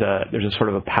 There's a sort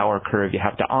of a power curve you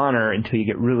have to honor until you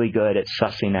get really good at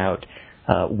sussing out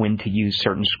when to use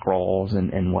certain scrolls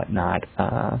and whatnot.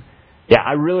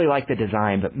 I really like the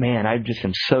design, but man, I just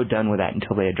am so done with that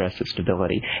until they address the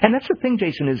stability. And that's the thing,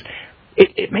 Jason, is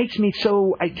it makes me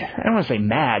so, I don't want to say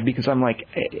mad, because I'm like,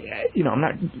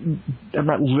 I'm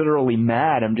not literally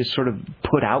mad. I'm just sort of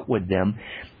put out with them.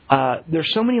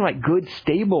 There's so many good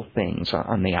stable things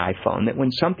on the iPhone that when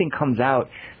something comes out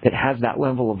that has that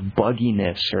level of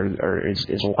bugginess or is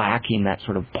lacking that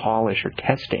sort of polish or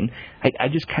testing, I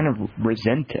just kind of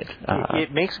resent it.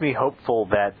 It makes me hopeful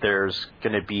that there's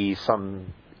going to be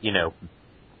some,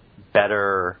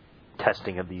 better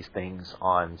testing of these things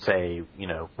on, say,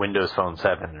 Windows Phone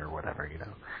 7 or whatever,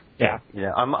 Yeah.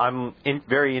 I'm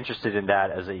very interested in that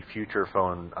as a future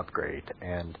phone upgrade,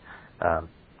 and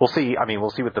we'll see. I mean, we'll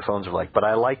see what the phones are like, but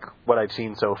I like what I've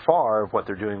seen so far of what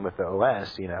they're doing with the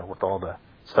OS, with all the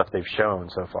stuff they've shown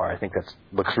so far. I think that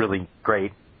looks really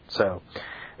great, so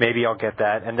maybe I'll get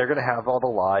that, and they're going to have all the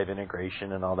live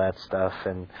integration and all that stuff,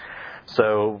 and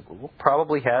so we'll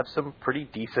probably have some pretty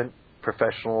decent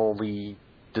professionally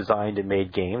designed and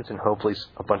made games, and hopefully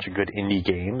a bunch of good indie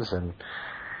games, and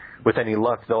with any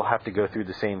luck they'll have to go through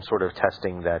the same sort of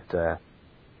testing that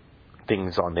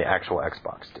things on the actual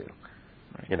Xbox do,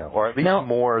 or at least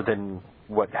more than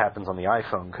what happens on the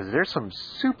iPhone, because there's some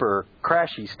super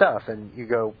crashy stuff, and you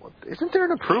go, isn't there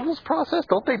an approvals process?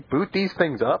 Don't they boot these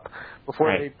things up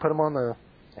before they put them on the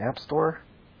App Store?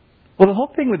 Well, the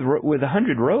whole thing with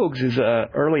 100 Rogues is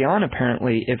early on,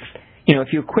 apparently, if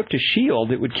you equipped a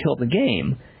shield, it would kill the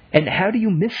game. And how do you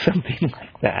miss something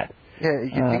like that? Yeah,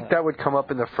 you'd think that would come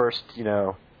up in the first, 10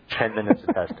 minutes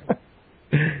of testing.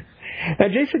 Now,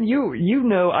 Jason,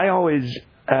 I always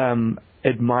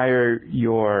admire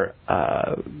your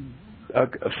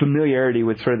familiarity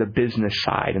with sort of the business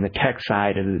side and the tech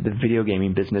side of the video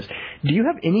gaming business. Do you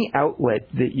have any outlet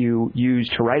that you use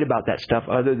to write about that stuff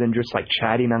other than just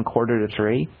chatting on Quarter to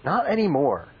Three? Not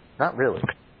anymore. Not really.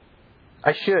 Okay.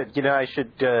 I should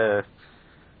go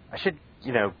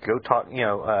talk,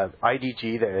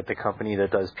 IDG, the company that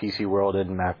does PC World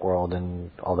and Mac World and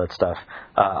all that stuff,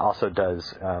 also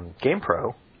does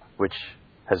GamePro, which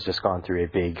has just gone through a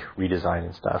big redesign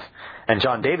and stuff. And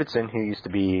John Davidson, who used to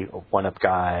be a one-up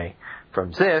guy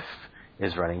from Ziff,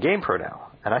 is running GamePro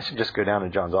now. And I should just go down to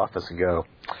John's office and go,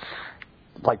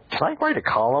 like, can I write a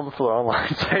column for the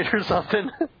online site or something?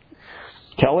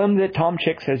 Tell him that Tom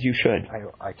Chick says you should.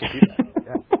 I can do that,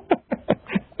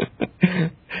 yeah.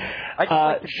 I just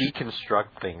like to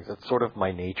deconstruct things. It's sort of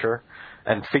my nature.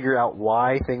 And figure out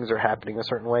why things are happening a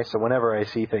certain way. So whenever I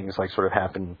see things like sort of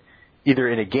happen either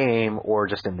in a game or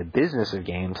just in the business of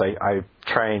games, I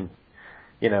try and,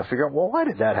 figure out, well, why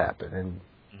did that happen?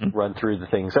 And run through the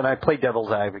things. And I play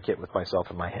devil's advocate with myself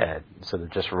in my head instead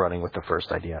of just running with the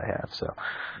first idea I have. So.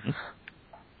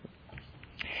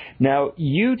 Now,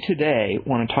 you today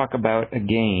want to talk about a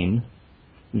game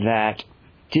that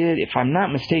if I'm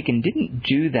not mistaken, didn't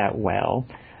do that well.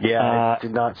 Yeah, it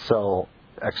did not sell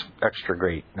extra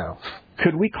great, no.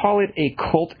 Could we call it a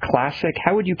cult classic?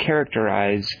 How would you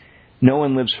characterize No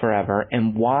One Lives Forever,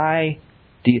 and why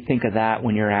do you think of that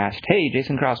when you're asked, hey,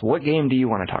 Jason Krause, what game do you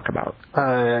want to talk about?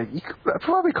 You could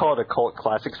probably call it a cult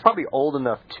classic. It's probably old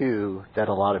enough, too, that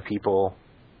a lot of people,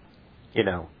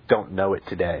 don't know it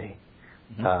today.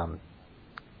 Mm-hmm.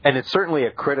 And it's certainly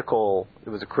it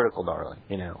was a critical darling,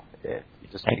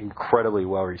 just incredibly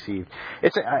well received.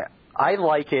 I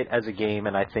like it as a game,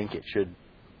 and I think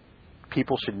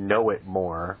people should know it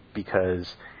more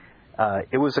because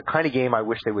it was the kind of game I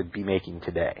wish they would be making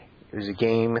today. It was a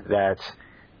game that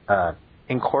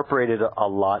incorporated a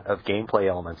lot of gameplay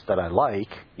elements that I like,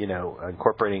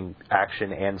 incorporating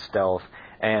action and stealth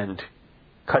and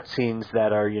cutscenes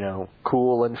that are,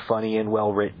 cool and funny and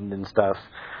well written and stuff,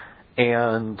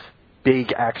 and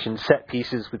big action set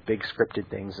pieces with big scripted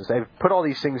things. And so they put all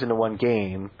these things into one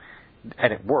game,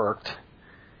 and it worked.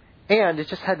 And it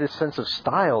just had this sense of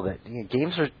style that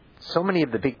games are, so many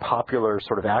of the big popular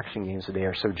sort of action games today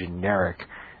are so generic.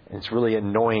 And it's really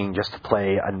annoying just to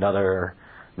play another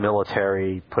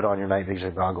military, put on your night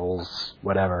vision goggles,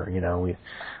 whatever,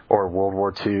 or World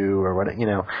War II or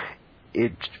whatever,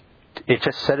 It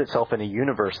just set itself in a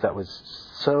universe that was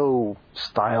so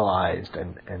stylized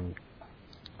and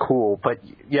cool, but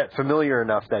yet familiar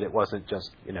enough that it wasn't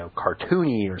just,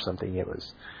 cartoony or something. It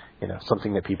was,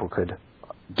 something that people could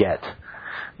get.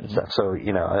 Mm-hmm. So,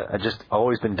 I've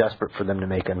always been desperate for them to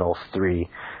make a Nulf 3,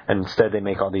 and instead they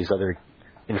make all these other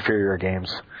inferior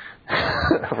games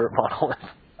over at Monolith.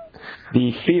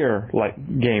 The Fear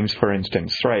games, for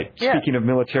instance, right? Yeah. Speaking of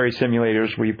military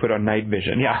simulators where you put on night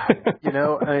vision, yeah.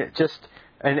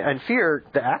 And Fear,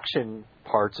 the action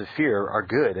parts of Fear are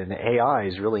good, and the AI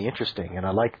is really interesting, and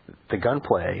I like the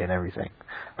gunplay and everything.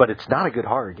 But it's not a good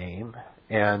horror game,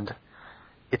 and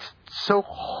it's so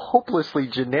hopelessly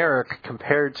generic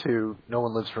compared to No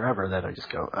One Lives Forever that I just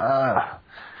go,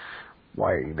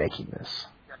 why are you making this?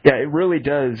 Yeah, it really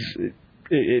does.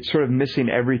 It's sort of missing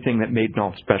everything that made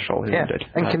Nulf special, isn't it?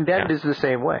 And Condemned is the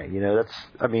same way.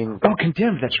 Oh,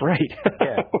 Condemned, that's right.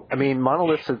 Yeah.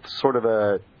 Monolith's sort of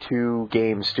a two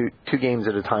games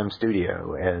at a time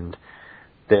studio, and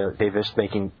they've just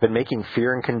been making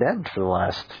Fear and Condemned for the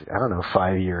last,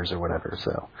 5 years or whatever,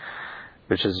 so,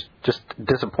 which is just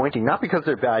disappointing. Not because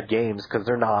they're bad games, because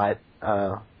they're not,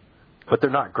 but they're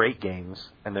not great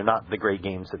games, and they're not the great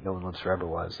games that No One Lives Forever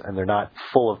was, and they're not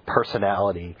full of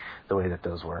personality the way that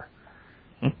those were.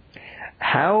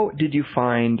 How did you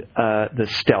find the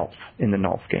stealth in the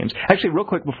Nulf games? Actually, real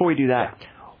quick, before we do that,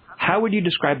 how would you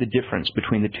describe the difference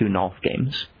between the two Nulf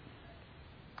games?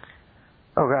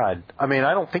 Oh, God. I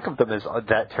don't think of them as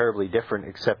that terribly different,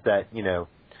 except that,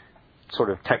 sort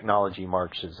of technology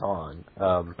marches on.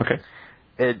 Okay.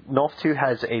 Nulf 2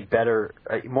 has a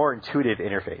more intuitive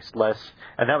interface,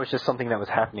 and that was just something that was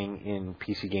happening in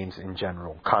PC games in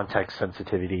general, context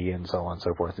sensitivity and so on and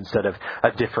so forth. Instead of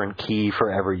a different key for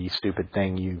every stupid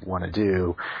thing you want to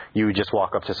do, you would just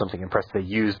walk up to something and press the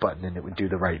use button and it would do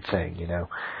the right thing,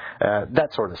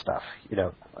 that sort of stuff,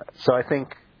 So I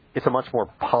think it's a much more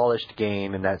polished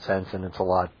game in that sense, and it's a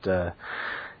lot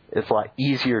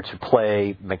easier to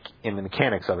play in the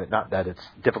mechanics of it. Not that its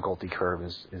difficulty curve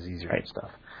is easier and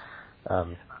stuff.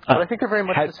 But I think they're very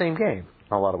much the same game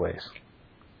in a lot of ways.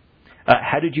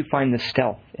 How did you find the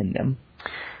stealth in them?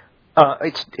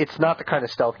 It's not the kind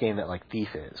of stealth game that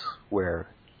Thief is, where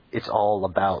it's all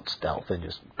about stealth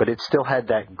but it still had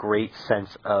that great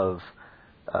sense of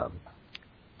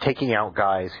taking out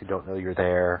guys who don't know you're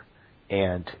there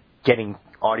and getting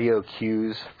audio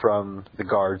cues from the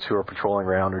guards who are patrolling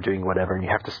around or doing whatever, and you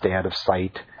have to stay out of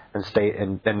sight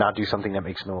and not do something that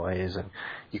makes noise, and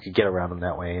you could get around them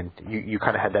that way. And you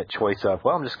kind of had that choice of,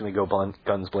 well, I'm just going to go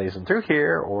guns blazing through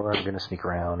here, or I'm going to sneak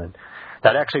around, and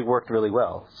that actually worked really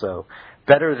well. So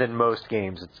better than most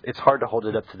games. It's hard to hold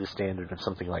it up to the standard of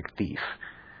something like Thief.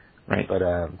 Right.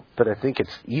 But I think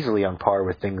it's easily on par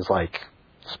with things like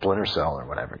Splinter Cell or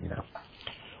whatever, you know.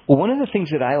 Well, one of the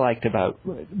things that I liked about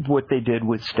what they did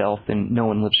with Stealth and No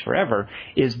One Lives Forever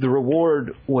is the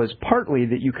reward was partly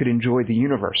that you could enjoy the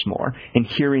universe more and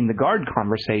hearing the guard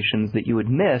conversations that you would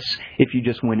miss if you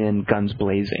just went in guns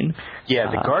blazing.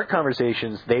 Yeah, the guard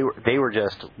conversations, they were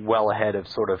just well ahead of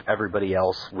sort of everybody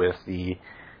else with the,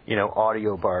 you know,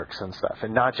 audio barks and stuff,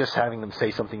 and not just having them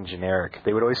say something generic.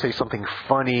 They would always say something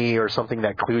funny or something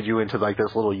that clued you into like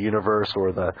this little universe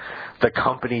or the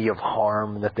company of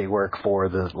harm that they work for,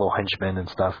 the little henchmen and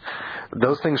stuff.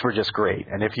 Those things were just great.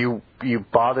 And if you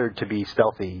bothered to be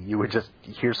stealthy, you would just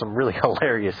hear some really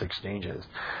hilarious exchanges.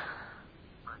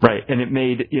 Right, and it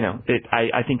made, you know,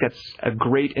 I think that's a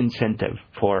great incentive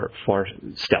for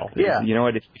stealth. Yeah. You know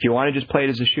what, if you want to just play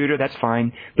it as a shooter, that's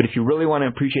fine. But if you really want to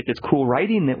appreciate this cool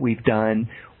writing that we've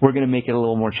done, we're going to make it a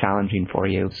little more challenging for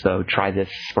you. So try this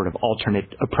sort of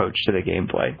alternate approach to the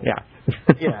gameplay. Yeah.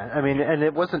 Yeah, I mean, and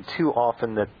it wasn't too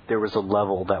often that there was a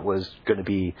level that was going to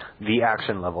be the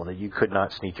action level that you could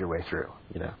not sneak your way through,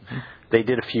 you know. Mm-hmm. They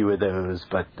did a few of those,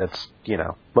 but that's, you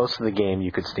know, most of the game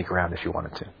you could sneak around if you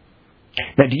wanted to.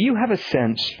 Now, do you have a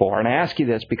sense for, and I ask you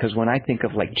this because when I think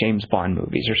of like James Bond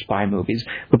movies or spy movies,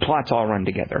 the plots all run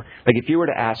together. Like if you were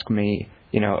to ask me,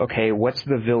 you know, okay, what's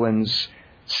the villain's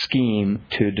scheme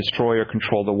to destroy or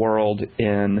control the world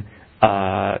in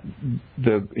GoldenEye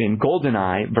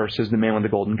versus the Man with the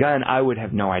Golden Gun, I would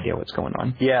have no idea what's going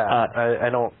on. Yeah, I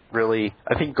don't really.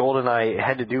 I think GoldenEye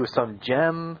had to do with some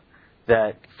gem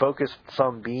that focused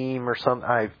some beam or some.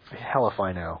 Hell if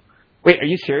I know. Wait, are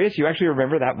you serious? You actually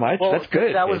remember that much? Well, that's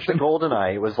good. That was the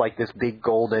GoldenEye. It was like this big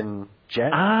golden gem.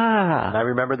 Ah. And I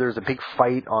remember there was a big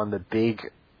fight on the big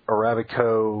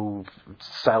Arabico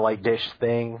satellite dish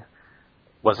thing.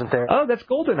 Wasn't there? Oh, that's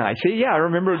GoldenEye. See, yeah, I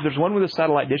remember there's one with a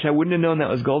satellite dish. I wouldn't have known that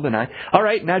was GoldenEye. All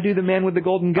right, now do the Man with the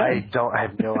Golden Gun. I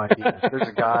have no idea. There's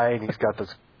a guy, and he's got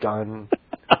this gun.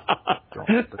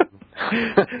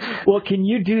 Well, can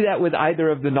you do that with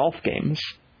either of the Nolf games?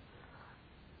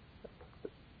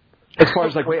 As far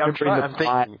as like, wait, I'm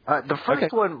thinking. The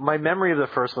first one, my memory of the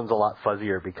first one's a lot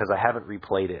fuzzier because I haven't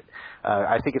replayed it.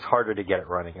 I think it's harder to get it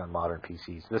running on modern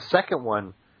PCs. The second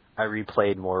one, I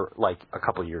replayed more like a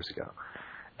couple years ago.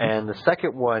 And the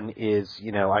second one is,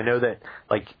 you know, I know that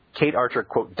like Kate Archer,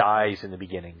 quote, dies in the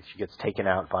beginning. She gets taken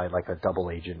out by like a double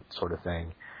agent sort of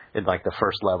thing in like the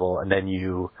first level, and then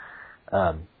you,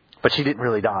 but she didn't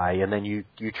really die, and then you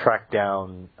track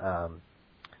down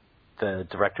the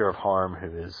director of Harm,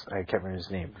 who is, I can't remember his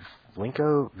name,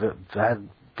 Linko?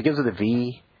 Begins with a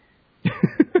V?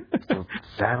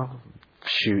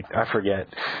 Shoot, I forget.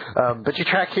 But you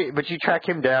track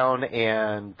him down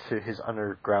and to his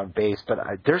underground base. But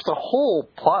there's a whole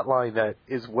plot line that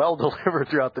is well delivered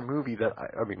throughout the movie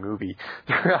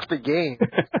throughout the game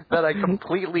that I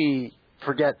completely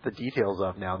forget the details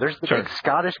of now. There's the big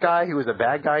Scottish guy who was a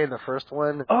bad guy in the first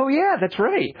one. Oh yeah, that's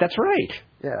right.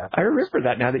 Yeah, I remember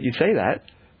that now that you say that.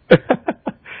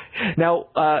 Now,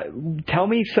 tell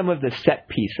me some of the set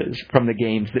pieces from the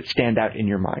games that stand out in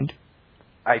your mind.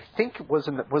 I think was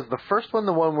the first one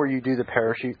the one where you do the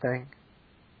parachute thing?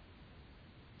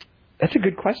 That's a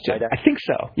good question. I think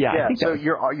so. Yeah. I think so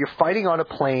you're fighting on a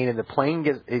plane, and the plane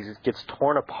gets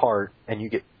torn apart, and you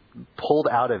get pulled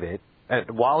out of it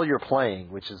while you're playing,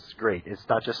 which is great. It's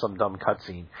not just some dumb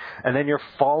cutscene. And then you're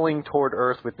falling toward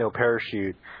Earth with no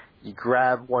parachute. You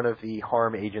grab one of the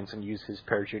Harm agents and use his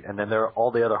parachute, and then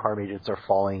all the other Harm agents are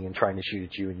falling and trying to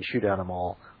shoot at you, and you shoot at them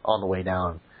all on the way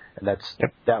down. And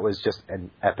that was just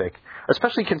an epic,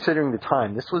 especially considering the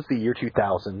time. This was the year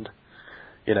 2000.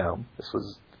 You know, this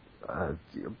was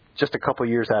just a couple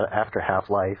years after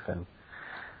Half-Life, and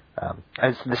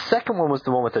the second one was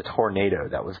the one with the tornado.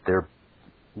 That was their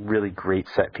really great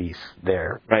set piece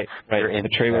there. Right. You're in the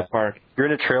trailer park. You're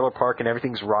in a trailer park, and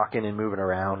everything's rocking and moving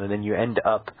around, and then you end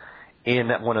up in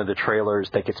one of the trailers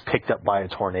that gets picked up by a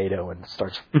tornado and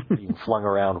starts being flung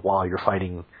around while you're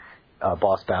fighting a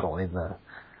boss battle in the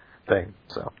thing.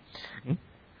 So,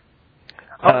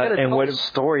 I'm going to tell a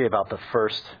story about the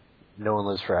first No One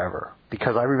Lives Forever,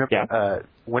 because I remember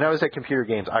when I was at Computer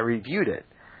Games, I reviewed it,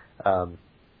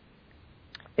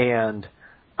 and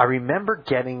I remember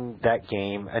getting that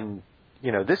game, and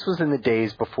you know, this was in the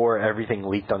days before everything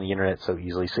leaked on the internet so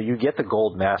easily. So you get the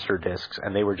gold master discs,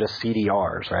 and they were just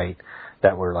CDRs, right?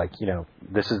 That were like, you know,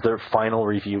 this is their final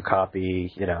review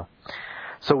copy, you know.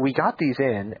 So we got these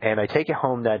in, and I take it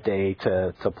home that day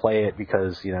to play it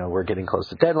because, you know, we're getting close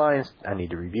to deadlines. I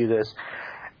need to review this.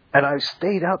 And I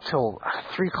stayed up till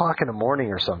 3 o'clock in the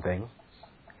morning or something.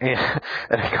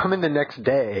 and I come in the next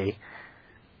day,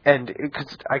 and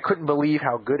I couldn't believe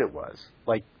how good it was.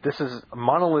 Like,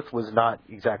 Monolith was not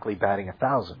exactly batting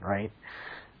 1,000, right?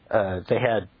 They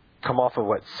had come off of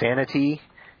Sanity,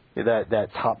 that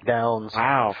top-down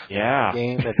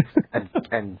game,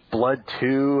 and Blood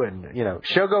 2, and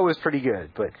Shogo was pretty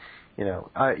good, but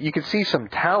you could see some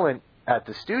talent at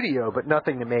the studio, but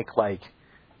nothing to make like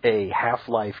a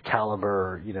Half-Life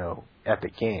caliber,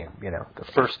 epic game.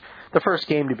 The first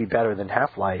game to be better than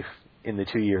Half-Life in the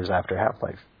 2 years after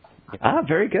Half-Life.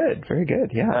 Very good, very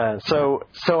good. Yeah.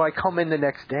 So I come in the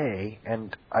next day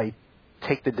and I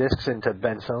take the discs into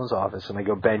Ben Sohn's office and I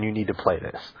go, Ben, you need to play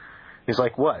this. He's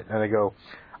like, what? And I go,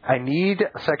 I need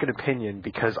a second opinion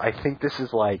because I think this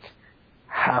is like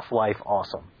Half-Life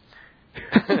awesome.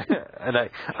 And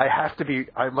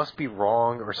I must be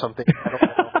wrong or something. I don't know.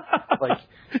 Like,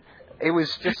 it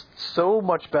was just so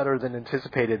much better than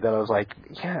anticipated that I was like,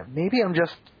 yeah, maybe I'm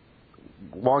just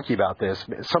wonky about this.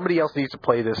 Somebody else needs to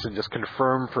play this and just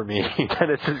confirm for me that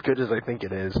it's as good as I think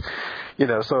it is.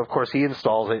 So of course he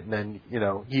installs it and then,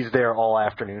 he's there all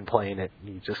afternoon playing it. And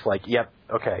he's just like, yep,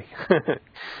 okay.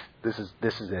 This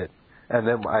is it. And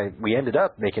then we ended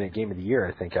up making it Game of the Year,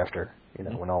 I think, after,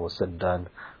 when all was said and done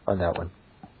on that one.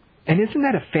 And isn't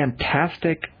that a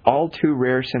fantastic, all too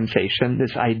rare sensation,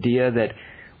 this idea that,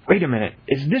 wait a minute,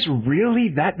 is this really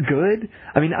that good?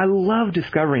 I mean, I love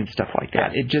discovering stuff like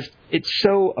that. It's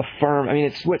so affirm. I mean,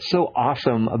 it's what's so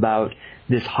awesome about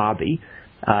this hobby.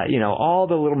 All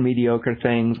the little mediocre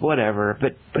things, whatever.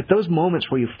 But those moments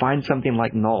where you find something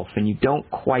like Nulf and you don't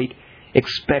quite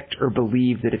expect or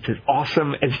believe that it's as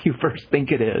awesome as you first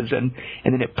think it is, and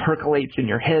then it percolates in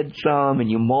your head some, and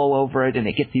you mull over it, and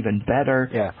it gets even better.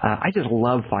 Yeah. I just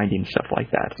love finding stuff like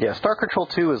that. Yeah, Star Control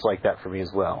 2 is like that for me as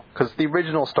well, because the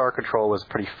original Star Control was a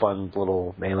pretty fun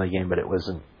little melee game, but it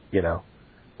wasn't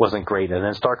great. And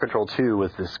then Star Control 2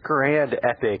 was this grand,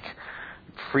 epic,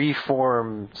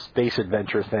 free-form space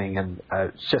adventure thing, and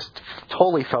just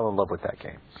totally fell in love with that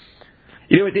game.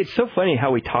 It's so funny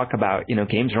how we talk about,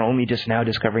 games are only just now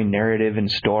discovering narrative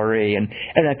and story, and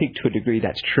I think to a degree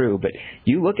that's true, but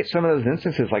you look at some of those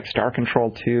instances like Star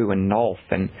Control 2 and Nulf,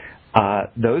 and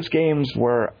those games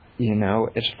were,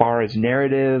 as far as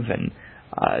narrative and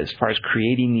as far as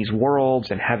creating these worlds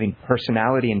and having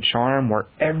personality and charm, were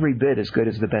every bit as good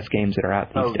as the best games that are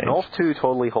out these days. Nulf 2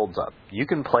 totally holds up. You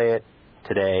can play it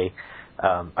today.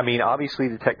 Obviously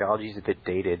the technology is a bit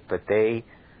dated, but they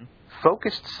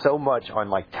focused so much on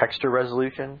like texture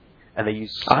resolution, and they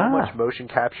used so much motion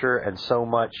capture and so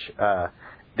much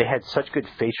they had such good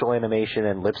facial animation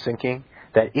and lip syncing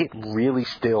that it really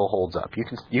still holds up.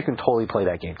 You can totally play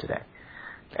that game today,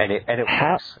 and it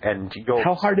works. And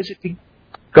how hard is it to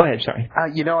go ahead? Sorry.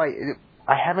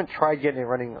 I haven't tried getting it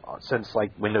running since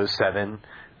like Windows 7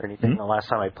 or anything. The last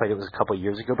time I played it was a couple of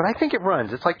years ago, but I think it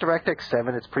runs. It's like DirectX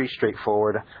 7. It's pretty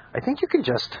straightforward. I think you can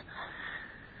just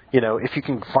if you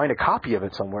can find a copy of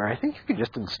it somewhere, I think you can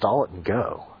just install it and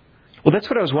go. Well, that's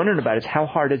what I was wondering about, is how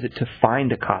hard is it to find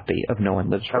a copy of No One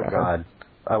Lives Forever?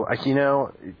 Oh,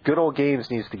 God. Good Old Games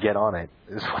needs to get on it,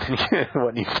 is what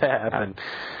needs to happen.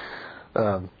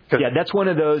 That's one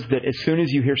of those that as soon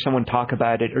as you hear someone talk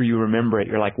about it or you remember it,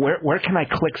 you're like, where can I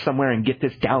click somewhere and get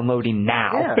this downloading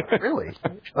now? Yeah, really.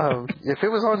 If it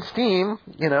was on Steam,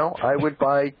 I would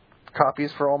buy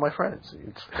copies for all my friends.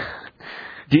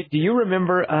 Do you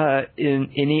remember in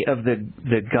any of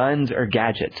the guns or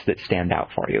gadgets that stand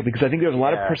out for you? Because I think there's a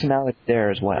lot of personality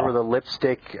there as well. There were the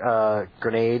lipstick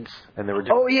grenades, and there were and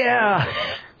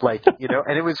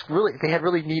it was really, they had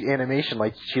really neat animation.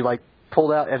 Like she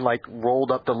pulled out and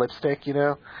rolled up the lipstick,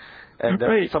 and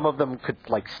some of them could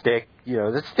stick.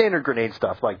 The standard grenade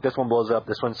stuff. Like this one blows up,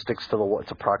 this one sticks to the wall.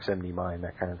 It's a proximity mine,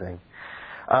 that kind of thing.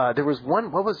 There was one.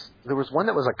 There was one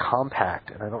that was a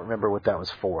compact, and I don't remember what that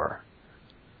was for.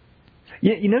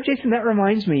 Yeah, Jason, that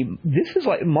reminds me, this is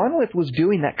like, Monolith was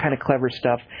doing that kind of clever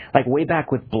stuff, way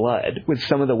back with Blood, with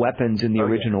some of the weapons in the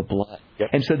original Blood. Yep.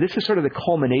 And so this is sort of the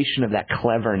culmination of that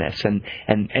cleverness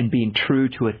and being true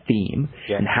to a theme.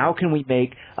 Yeah. And how can we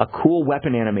make a cool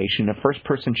weapon animation, a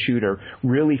first-person shooter,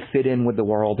 really fit in with the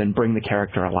world and bring the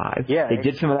character alive? Yeah. They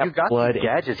did some of that with Blood. You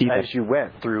got the gadgets as you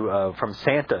went through from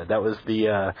Santa. That was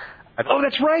the... Oh,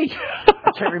 that's right.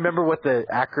 I can't remember what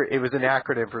it was an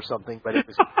acronym for something, but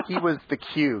he was the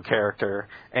Q character,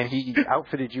 and he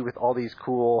outfitted you with all these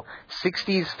cool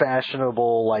 60s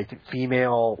fashionable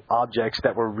female objects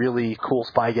that were really cool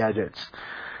spy gadgets.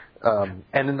 And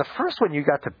in the first one, you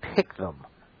got to pick them.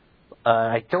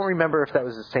 I don't remember if that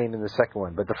was the same in the second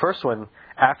one, but the first one,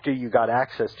 after you got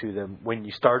access to them, when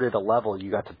you started a level,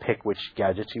 you got to pick which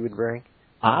gadgets you would bring.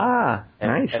 Ah,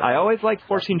 nice. And I always like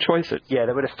forcing choices. Yeah,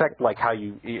 that would affect like how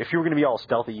if you were going to be all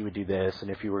stealthy, you would do this,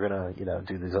 and if you were going to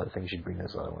do these other things, you'd bring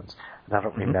those other ones. And I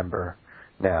don't remember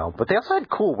now, but they also had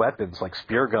cool weapons like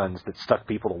spear guns that stuck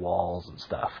people to walls and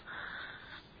stuff.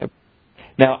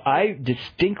 Now, I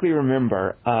distinctly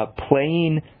remember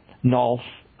playing Nulf,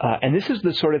 and this is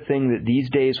the sort of thing that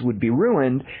these days would be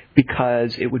ruined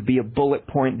because it would be a bullet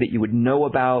point that you would know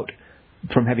about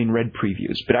from having read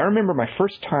previews. But I remember my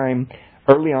first time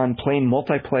early on playing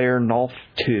multiplayer Nulf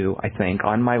 2, I think,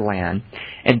 on my LAN,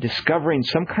 and discovering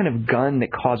some kind of gun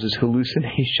that causes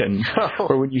hallucinations,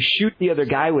 where when you shoot the other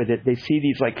guy with it, they see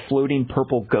these like floating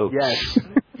purple goats. Yes.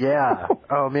 Yeah.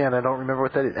 Oh man, I don't remember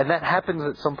what that is. And that happens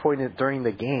at some point during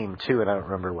the game too, and I don't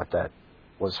remember what that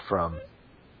was from.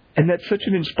 And that's such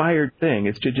an inspired thing,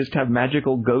 is to just have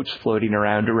magical goats floating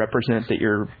around to represent that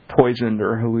you're poisoned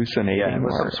or hallucinating. Yeah, it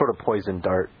was some sort of poison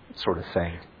dart sort of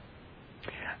thing.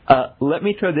 Let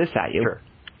me throw this at you. Sure.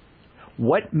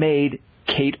 What made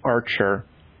Kate Archer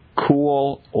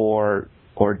cool or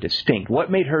distinct?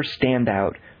 What made her stand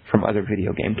out from other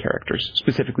video game characters,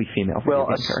 specifically female video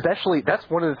game characters? Well, especially, that's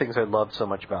one of the things I loved so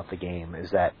much about the game,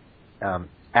 is that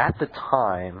at the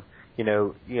time,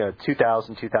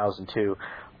 2000, 2002,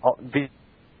 video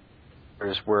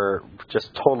characters were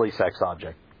just totally sex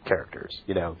object characters.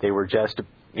 They were just,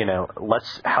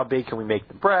 how big can we make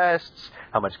the breasts?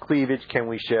 How much cleavage can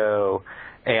we show?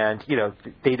 And,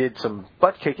 they did some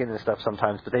butt kicking and stuff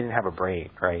sometimes, but they didn't have a brain,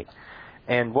 right?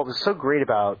 And what was so great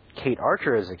about Kate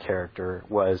Archer as a character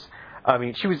was,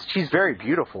 she's very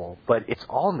beautiful, but it's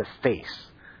all in the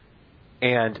face.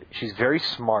 And she's very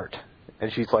smart.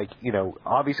 And she's like,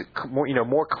 obviously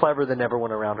more clever than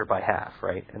everyone around her by half,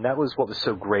 right? And that was what was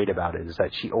so great about it, is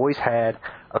that she always had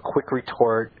a quick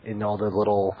retort in all the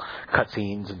little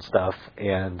cutscenes and stuff.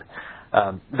 And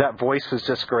that voice was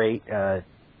just great.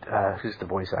 Who's the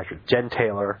voice actor? Jen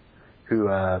Taylor, who...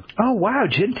 oh, wow,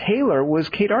 Jen Taylor was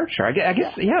Kate Archer. I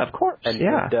guess, yeah, of course. And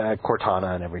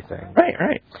Cortana and everything.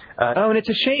 Right. And it's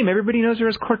a shame. Everybody knows her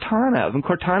as Cortana. And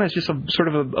Cortana is just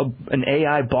an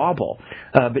AI bauble.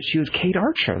 But she was Kate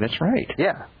Archer. That's right.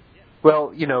 Yeah.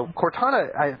 Well,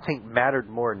 Cortana, I think, mattered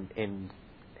more in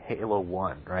Halo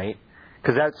 1, right?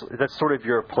 Because that's sort of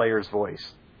your player's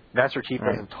voice. Master Chief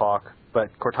doesn't talk, but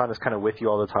Cortana's kind of with you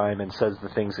all the time and says the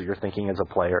things that you're thinking as a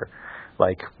player.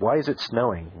 Like, why is it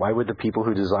snowing? Why would the people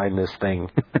who designed this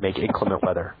thing make inclement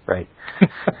weather, right?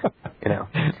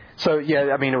 So,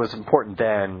 yeah, it was important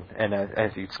then, and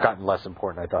it's gotten less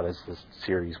important, I thought, as this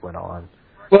series went on.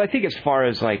 Well, I think as far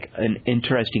as, like, an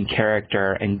interesting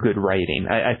character and good writing,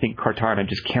 I think Cortana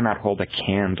just cannot hold a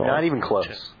candle. Not even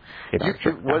close.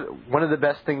 One of the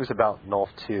best things about Nulf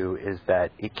 2 is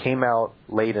that it came out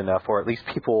late enough, or at least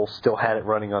people still had it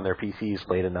running on their PCs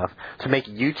late enough, to make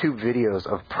YouTube videos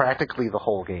of practically the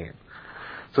whole game.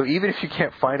 So even if you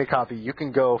can't find a copy, you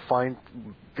can go find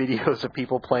videos of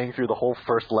people playing through the whole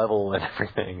first level and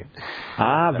everything.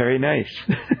 Ah, very nice.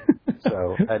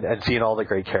 So and seeing all the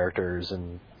great characters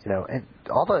and and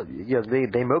all the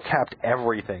they mocapped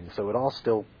everything, so it all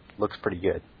still looks pretty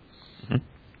good. Mm-hmm.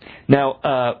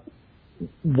 Now,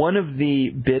 one of the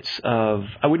bits of,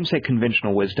 I wouldn't say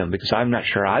conventional wisdom, because I'm not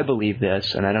sure I believe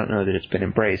this, and I don't know that it's been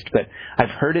embraced, but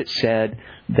I've heard it said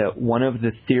that one of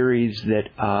the theories that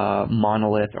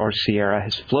Monolith or Sierra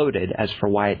has floated as for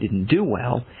why it didn't do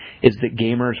well is that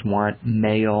gamers want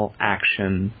male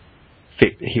action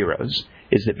heroes.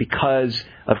 Is that because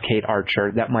of Kate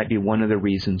Archer, that might be one of the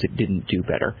reasons it didn't do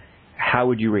better. How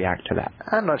would you react to that?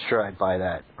 I'm not sure I'd buy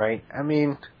that, right?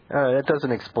 That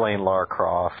doesn't explain Lara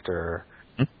Croft or...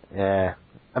 I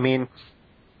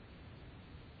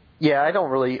don't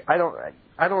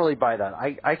really buy that.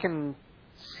 I can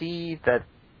see that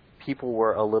people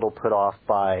were a little put off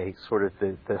by sort of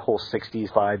the whole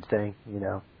 60s vibe thing,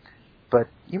 But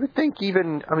you would think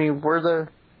even, were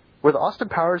the Austin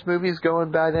Powers movies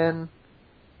going by then?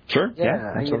 Sure.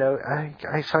 Yeah,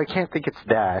 so I can't think it's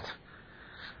that.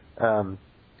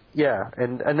 Yeah,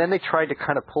 and then they tried to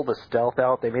kind of pull the stealth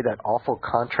out. They made that awful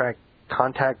Contract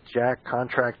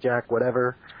Jack,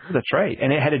 whatever. That's right,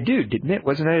 and it had a dude, didn't it?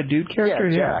 Wasn't that a dude character?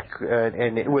 Yeah, Jack,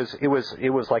 and it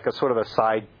was like a sort of a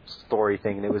side story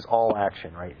thing, and it was all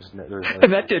action, right?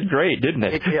 And that did great, didn't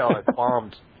it? It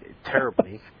bombed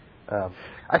terribly.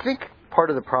 I think part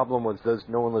of the problem was those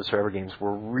No One Lives Forever games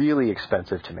were really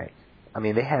expensive to make.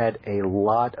 They had a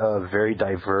lot of very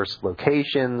diverse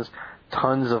locations,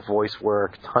 tons of voice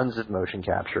work, tons of motion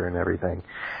capture and everything,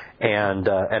 and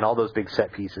all those big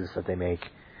set pieces that they make,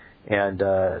 and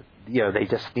they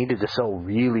just needed to sell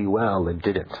really well and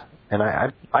didn't. And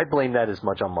I blame that as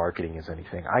much on marketing as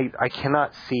anything. I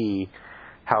cannot see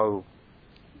how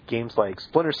games like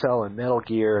Splinter Cell and Metal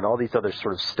Gear and all these other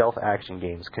sort of stealth action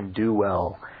games can do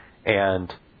well,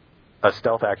 and a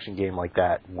stealth action game like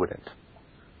that wouldn't.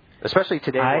 Especially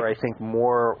today, where I think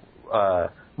more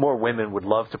women would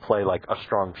love to play like a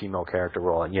strong female character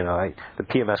role. And the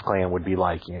PMS clan would be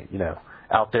like,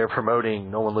 out there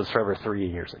promoting No One Lives Forever 3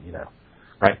 years,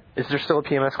 Right? Is there still a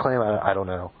PMS clan? I don't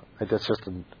know. That's just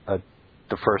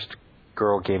the first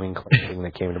girl gaming thing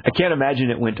that came into play. I can't imagine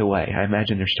it went away. I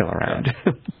imagine they're still around.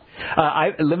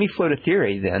 Let me float a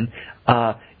theory then.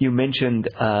 You mentioned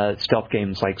stealth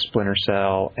games like Splinter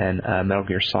Cell and Metal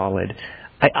Gear Solid.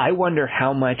 I wonder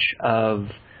how much of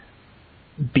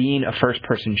being a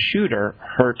first-person shooter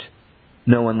hurt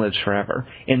No One Lives Forever,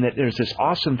 in that there's this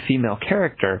awesome female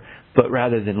character, but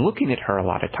rather than looking at her a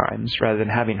lot of times, rather than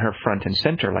having her front and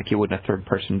center like you would in a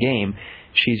third-person game,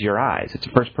 she's your eyes. It's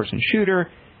a first-person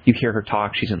shooter. You hear her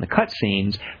talk, she's in the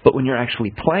cutscenes, but when you're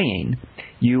actually playing,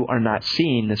 you are not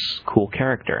seeing this cool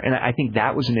character. And I think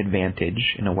that was an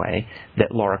advantage, in a way,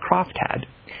 that Lara Croft had.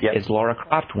 Yep. Is Lara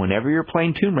Croft, whenever you're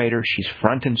playing Tomb Raider, she's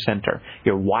front and center.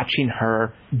 You're watching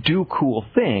her do cool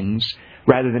things,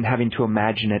 rather than having to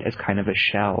imagine it as kind of a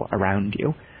shell around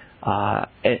you.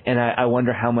 And I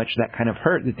wonder how much that kind of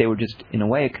hurt, that they were just, in a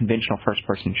way, a conventional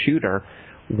first-person shooter,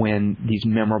 when these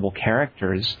memorable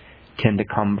characters tend to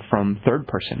come from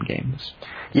third-person games.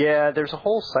 Yeah, there's a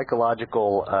whole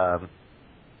psychological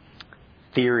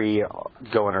theory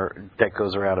that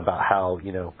goes around about how,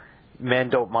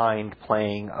 men don't mind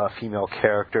playing a female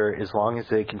character as long as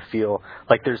they can feel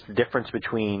like there's the difference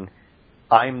between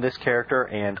I'm this character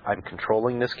and I'm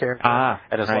controlling this character.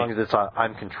 And as long as it's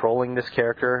I'm controlling this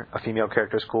character, a female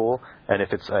character is cool. And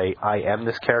if it's a I am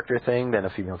this character thing, then a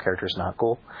female character is not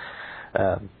cool.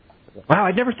 Wow,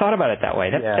 I'd never thought about it that way.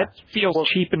 That feels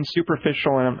cheap and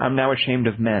superficial, and I'm now ashamed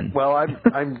of men. Well,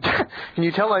 I'm. Can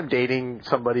you tell I'm dating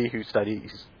somebody who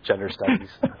studies gender studies?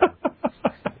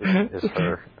 Is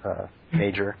her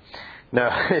major? No,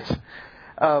 it's.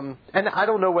 And I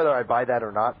don't know whether I buy that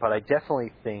or not, but I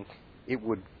definitely think it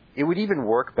would even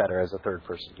work better as a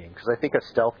third-person game, because I think a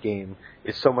stealth game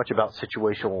is so much about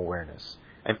situational awareness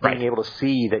and being able to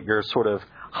see that you're sort of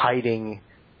hiding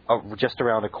just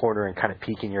around a corner and kind of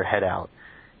peeking your head out.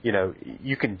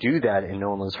 You can do that in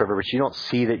No One Lives Forever, but you don't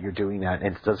see that you're doing that,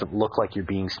 and it doesn't look like you're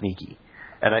being sneaky.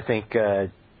 And I think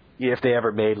if they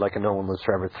ever made like a No One Lives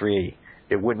Forever 3,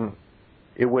 it wouldn't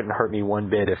hurt me one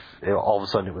bit if all of a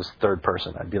sudden it was third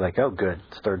person. I'd be like, oh, good,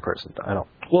 it's third person. I don't.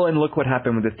 Well, and look what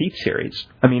happened with the Thief series.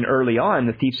 I mean, early on,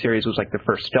 the Thief series was like the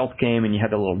first stealth game, and you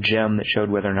had the little gem that showed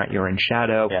whether or not you were in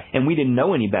shadow. Yeah. And we didn't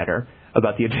know any better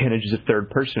about the advantages of third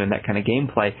person and that kind of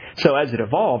gameplay. So as it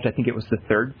evolved, I think it was the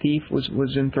third Thief was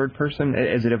in third person.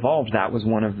 As it evolved, that was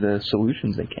one of the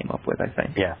solutions they came up with, I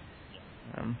think. Yeah.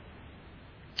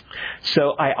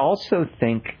 So I also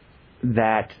think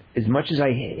that, as much as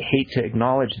I hate to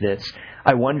acknowledge this,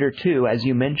 I wonder, too, as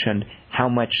you mentioned, how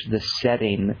much the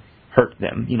setting hurt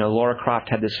them. Lara Croft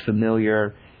had this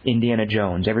familiar Indiana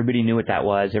Jones. Everybody knew what that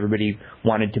was. Everybody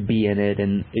wanted to be in it,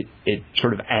 and it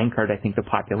sort of anchored, I think, the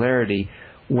popularity,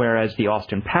 whereas the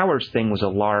Austin Powers thing was a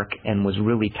lark and was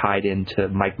really tied into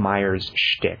Mike Myers'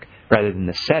 shtick rather than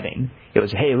the setting. It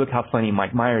was, hey, look how funny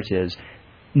Mike Myers is,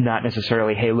 not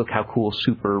necessarily, hey, look how cool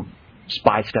super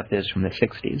spy stuff is from the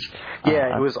 60s.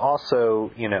 Yeah, it was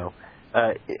also,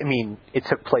 it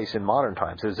took place in modern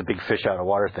times. It was a big fish out of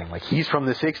water thing. Like, he's from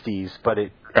the 60s, but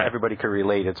everybody could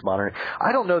relate. It's modern.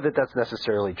 I don't know that that's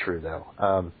necessarily true,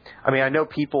 though. I know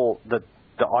people, the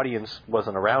audience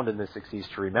wasn't around in the 60s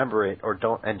to remember it, or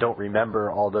don't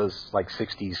remember all those, like,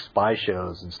 60s spy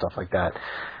shows and stuff like that.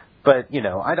 But,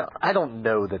 I don't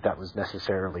know that was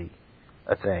necessarily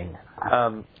a thing.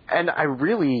 And I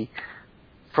really,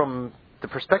 from the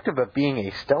perspective of being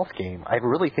a stealth game, I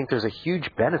really think there's a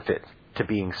huge benefit to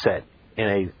being set in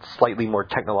a slightly more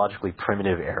technologically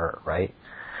primitive era, right?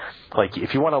 Like,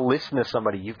 if you want to listen to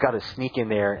somebody, you've got to sneak in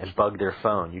there and bug their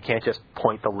phone. You can't just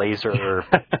point the laser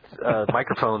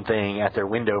microphone thing at their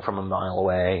window from a mile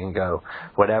away and go,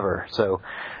 whatever. So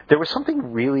there was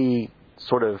something really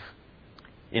sort of,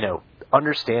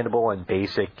 understandable and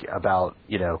basic about,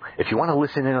 if you want to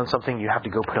listen in on something, you have to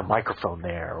go put a microphone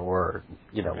there or,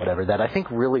 whatever. That I think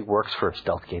really works for a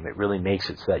stealth game. It really makes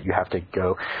it so that you have to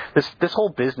go. This whole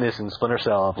business in Splinter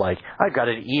Cell of like, I've got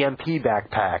an EMP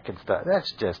backpack and stuff.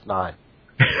 That's just not.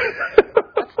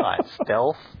 That's not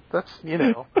stealth. That's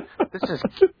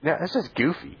that's just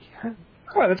goofy.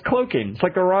 Well, that's cloaking. It's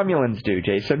like the Romulans do,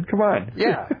 Jason. Come on.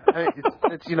 Yeah.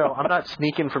 It's I'm not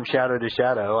sneaking from shadow to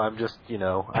shadow. I'm just,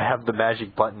 I have the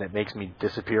magic button that makes me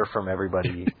disappear from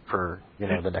everybody for,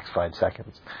 the next 5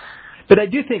 seconds. But I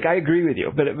do think, I agree with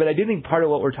you, but I do think part of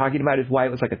what we're talking about is why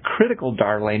it was like a critical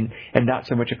darling and not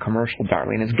so much a commercial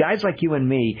darling. As guys like you and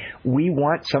me, we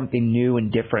want something new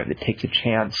and different that takes a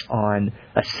chance on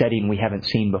a setting we haven't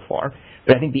seen before.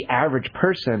 But I think the average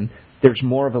person, there's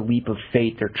more of a leap of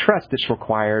faith or trust that's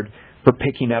required for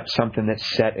picking up something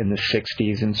that's set in the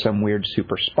 60s in some weird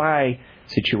super spy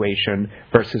situation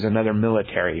versus another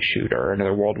military shooter or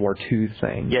another World War II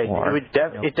thing. Yeah,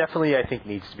 it definitely, I think,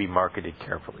 needs to be marketed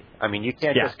carefully. I mean, you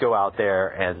can't just go out there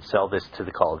and sell this to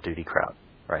the Call of Duty crowd,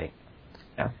 right?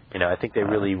 Yeah. You know, I think they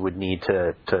really would need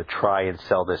to try and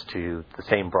sell this to the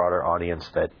same broader audience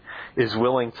that is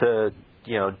willing to,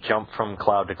 you know, jump from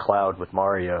cloud to cloud with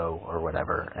Mario or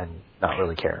whatever and not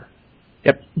really care.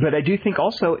 Yep, but I do think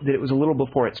also that it was a little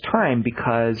before its time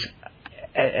because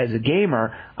as a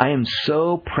gamer, I am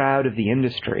so proud of the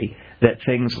industry that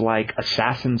things like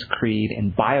Assassin's Creed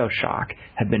and BioShock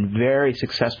have been very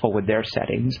successful with their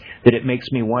settings that it makes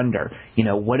me wonder, you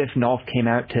know, what if Nulf came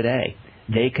out today?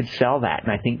 They could sell that,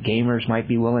 and I think gamers might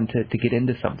be willing to get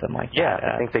into something like that.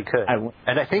 Yeah, I think they could.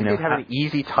 And I think they'd have an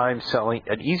easier time selling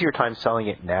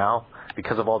it now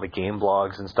because of all the game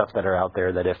blogs and stuff that are out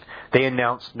there, that if they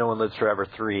announced No One Lives Forever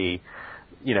 3,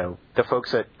 you know, the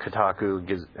folks at Kotaku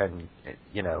and,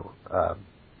 you know,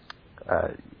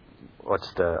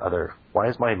 what's the other... Why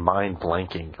is my mind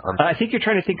blanking? I think you're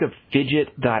trying to think of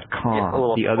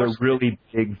Fidget.com, the other really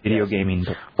big video gaming...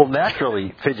 Well,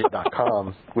 naturally,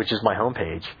 Fidget.com, which is my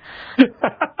homepage.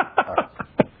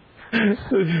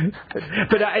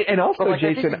 But I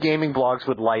Jason, think the gaming blogs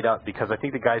would light up because I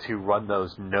think the guys who run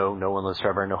those know No One Lives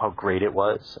Forever, know how great it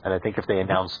was, and I think if they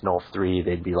announced Nulf 3,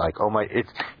 they'd be like, "Oh my!" It'd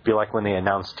be like when they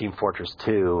announced Team Fortress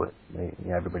 2.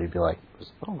 Everybody'd be like,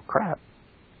 "Oh crap!"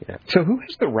 Yeah. So who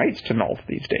has the rights to Nulf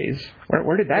these days?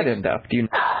 Where did that end up? Do you know?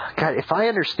 God, if I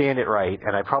understand it right,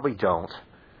 and I probably don't,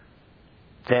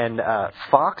 then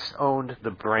Fox owned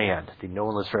the brand, the No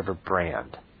One Lives Forever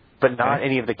brand. But not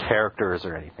any of the characters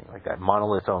or anything like that.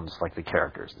 Monolith owns like the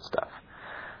characters and stuff.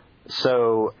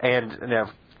 So, and now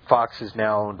Fox is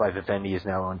now owned by Vivendi, is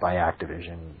now owned by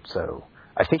Activision. So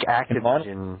I think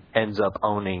Activision ends up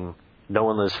owning No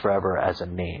One Lives Forever as a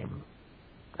name,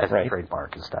 as a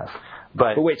trademark and stuff.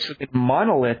 But wait, so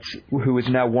Monolith, who is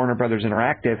now Warner Brothers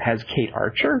Interactive, has Kate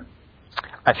Archer?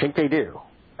 I think they do.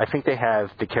 I think they have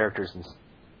the characters.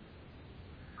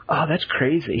 Oh, that's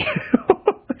crazy.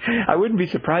 I wouldn't be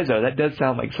surprised, though. That does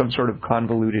sound like some sort of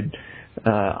convoluted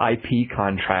IP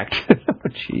contract.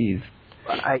 Jeez.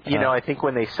 I think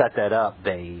when they set that up,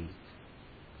 they,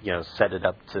 set it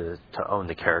up to own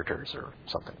the characters or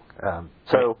something.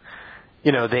 So,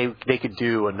 they could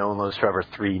do a No One Lives Forever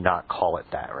 3, not call it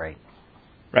that, right?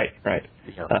 Right.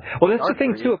 Well, that's the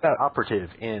thing, too, about... Operative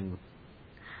in...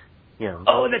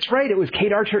 Oh, that's right. It was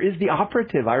Kate Archer is the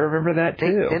operative. I remember that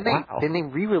too. Then they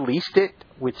re-released it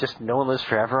with just No One Lives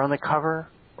Forever on the cover,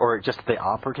 or just the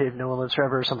operative No One Lives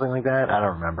Forever, or something like that. I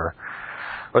don't remember.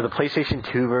 Or the PlayStation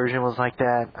 2 version was like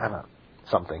that. I don't know.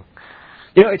 Something.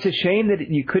 It's a shame that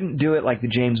you couldn't do it like the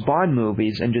James Bond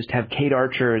movies and just have Kate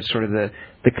Archer as sort of the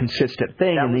consistent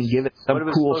thing, and then give it some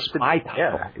cool spy title.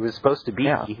 Yeah, it was supposed to be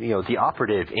the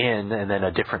operative in, and then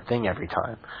a different thing every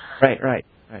time. Right.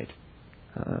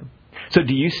 So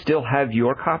do you still have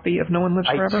your copy of No One Lives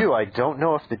Forever? I do. I don't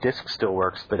know if the disc still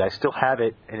works, but I still have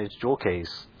it in its jewel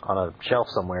case on a shelf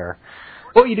somewhere.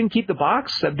 Oh, you didn't keep the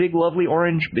box? That big, lovely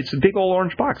orange... It's a big old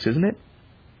orange box, isn't it?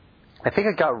 I think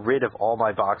I got rid of all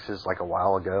my boxes like a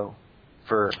while ago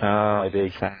for my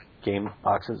big game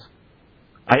boxes.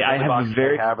 I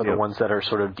have the ones that are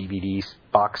sort of DVD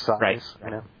box size. Right.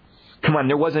 You Come on,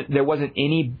 there wasn't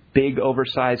any big,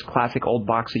 oversized, classic old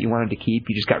box that you wanted to keep.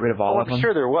 You just got rid of all of them. I'm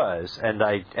sure there was, and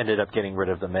I ended up getting rid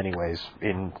of them anyways.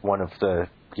 In one of the,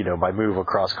 my move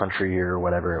across country or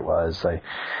whatever it was, I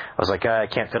was like, I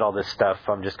can't fit all this stuff.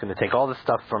 I'm just going to take all this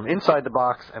stuff from inside the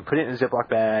box and put it in a Ziploc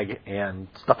bag and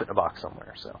stuff it in a box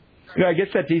somewhere. So. I guess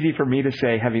that's easy for me to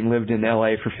say, having lived in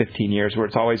L.A. for 15 years, where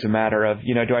it's always a matter of,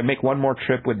 do I make one more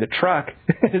trip with the truck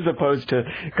as opposed to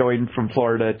going from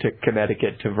Florida to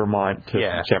Connecticut to Vermont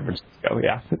to San Francisco,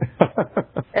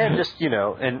 And just,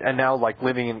 and now, like,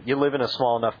 you live in a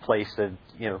small enough place that,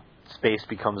 space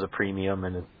becomes a premium,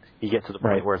 and you get to the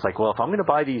point where it's like, well, if I'm going to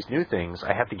buy these new things,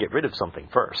 I have to get rid of something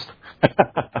first.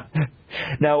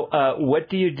 Now, what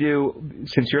do you do,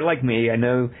 since you're like me, I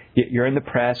know you're in the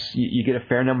press, you get a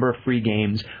fair number of free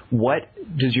games. What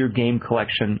does your game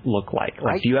collection look like?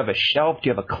 Do you have a shelf? Do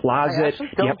you have a closet?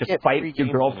 Do you have to fight with your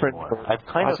girlfriend? I've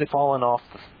kind of fallen off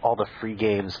all the free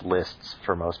games lists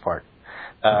for most part.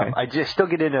 I just still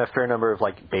get into a fair number of,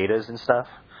 like, betas and stuff.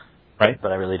 Right.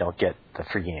 But I really don't get the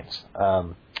free games.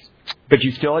 But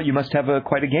you must have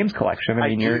quite a games collection. I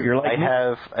mean, you're like me.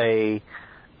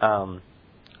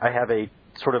 I have a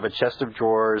sort of a chest of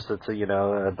drawers that's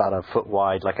about a foot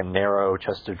wide, like a narrow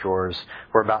chest of drawers,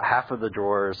 where about half of the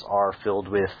drawers are filled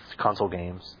with console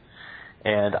games.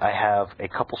 And I have a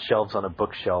couple shelves on a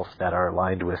bookshelf that are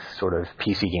lined with sort of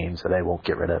PC games that I won't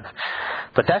get rid of.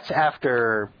 But that's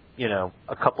after,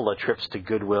 a couple of trips to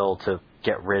Goodwill to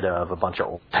get rid of a bunch of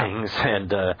old things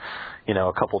and, a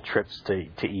couple trips to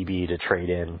EB to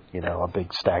trade in, a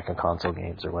big stack of console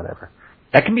games or whatever.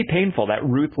 That can be painful, that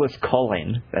ruthless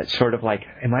culling. That's sort of like,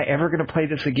 am I ever going to play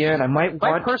this again? I might want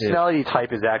to. My personality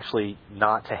type is actually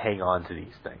not to hang on to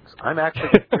these things. I'm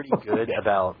actually pretty good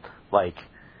about,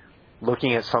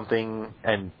 looking at something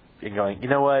and going, you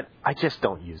know what, I just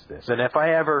don't use this. And if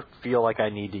I ever feel like I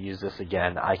need to use this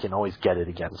again, I can always get it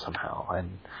again somehow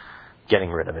and getting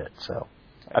rid of it. So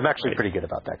I'm actually pretty good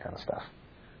about that kind of stuff.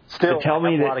 Still, I have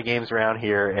a lot of games around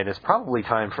here, and it's probably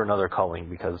time for another culling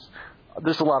because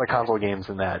there's a lot of console games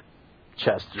in that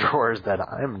chest of drawers that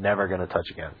I'm never going to touch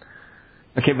again.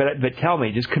 Okay, but tell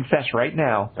me, just confess right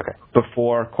now, okay,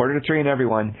 before 2:45 and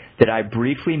everyone, that I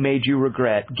briefly made you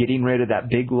regret getting rid of that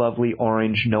big, lovely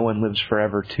orange No One Lives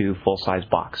Forever 2 full-size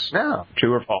box. No.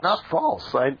 True or false? Not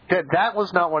false. That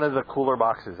was not one of the cooler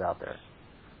boxes out there.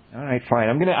 All right, fine.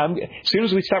 As soon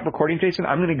as we stop recording, Jason,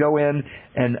 I'm gonna go in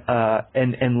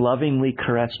and lovingly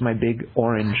caress my big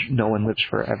orange No One Lives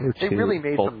Forever 2. They really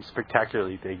made some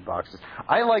spectacularly big boxes.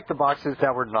 I like the boxes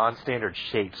that were non-standard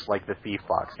shapes, like the Thief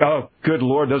box. Oh, good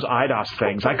Lord, those IDOS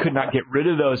things! I could not get rid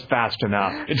of those fast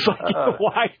enough. It's like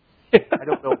why? I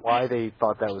don't know why they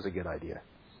thought that was a good idea.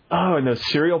 Oh, and those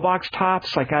cereal box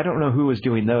tops. I don't know who was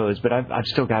doing those, but I've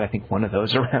still got, I think, one of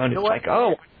those around. It's like,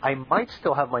 oh. I might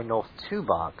still have my North 2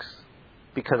 box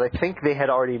because I think they had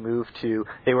already moved to,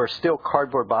 they were still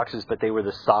cardboard boxes, but they were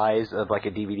the size of like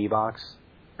a DVD box.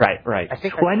 Right.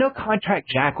 I know Contract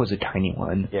Jack was a tiny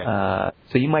one. Yeah.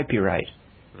 So you might be right.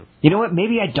 You know what?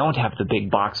 Maybe I don't have the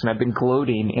big box, and I've been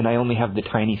gloating, and I only have the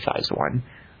tiny sized one.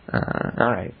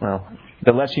 All right. Well,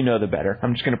 the less you know, the better.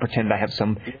 I'm just going to pretend I have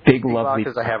some big, lovely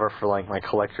boxes I have are for like my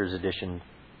collector's edition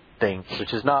thing,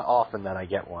 which is not often that I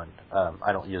get one.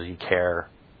 I don't usually care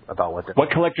about what. What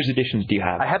collector's editions do you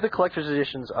have? I have the collector's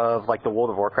editions of like the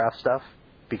World of Warcraft stuff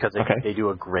because they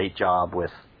do a great job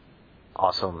with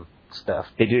awesome stuff.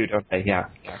 They do, don't they? Yeah.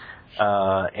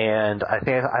 And I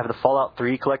think I have the Fallout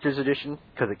 3 collector's edition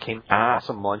because it came with an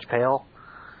awesome lunch pail.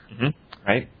 Mm-hmm.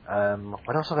 Right.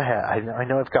 What else have I had? I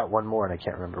know I've got one more and I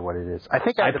can't remember what it is. I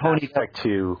think I had the Mass Effect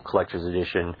 2 collector's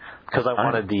edition because I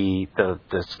wanted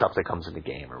the stuff that comes in the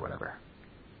game or whatever.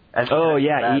 And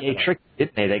EA tricked,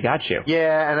 didn't they? They got you.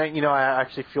 Yeah, and I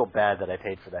actually feel bad that I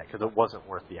paid for that because it wasn't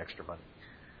worth the extra money.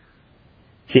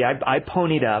 See, I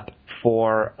ponied up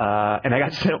for, and I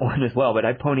got sent one as well, but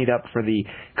I ponied up for the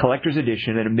collector's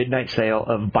edition at a midnight sale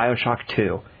of BioShock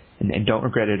 2. And don't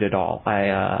regret it at all.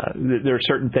 There are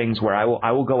certain things where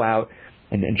I will go out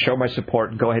and show my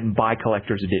support and go ahead and buy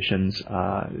collector's editions. So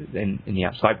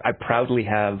I proudly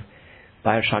have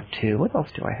BioShock 2. What else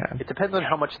do I have? It depends on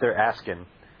how much they're asking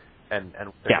and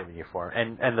what they're giving you for.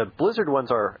 And the Blizzard ones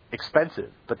are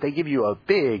expensive, but they give you a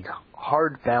big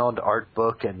hardbound art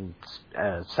book and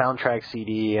a soundtrack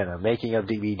CD and a making of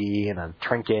DVD and a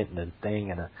trinket and a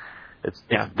thing and a.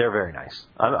 They're very nice.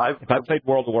 If I played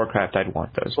World of Warcraft, I'd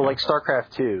want those. Well, like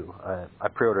StarCraft 2, I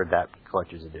pre-ordered that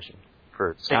collector's edition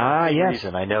for the same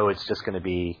reason. I know it's just going to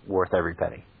be worth every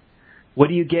penny. What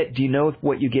do you get? Do you know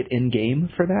what you get in game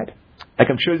for that?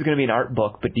 Like, I'm sure there's going to be an art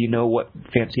book, but do you know what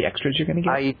fancy extras you're going to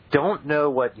get? I don't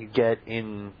know what you get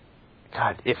in,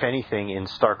 if anything, in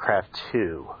StarCraft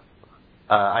 2.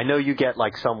 I know you get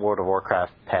like some World of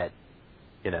Warcraft pet.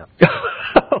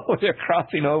 Oh, they're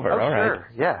crossing over. Oh, all sure. right.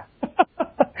 Yeah.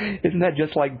 Isn't that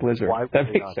just like Blizzard? Why would that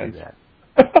they makes not sense. do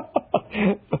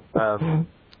that?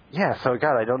 So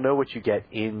I don't know what you get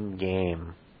in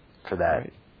game for that.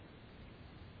 Right.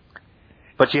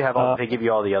 But you have they give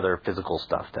you all the other physical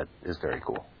stuff that is very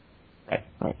cool. Right.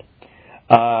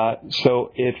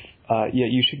 So if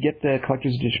you should get the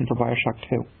collector's edition for BioShock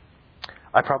 2.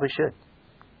 I probably should.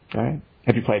 All right.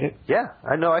 Have you played it? Yeah,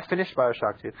 I know. I finished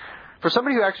BioShock 2. For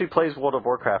somebody who actually plays World of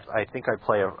Warcraft, I think I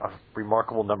play a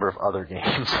remarkable number of other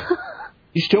games.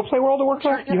 You still play World of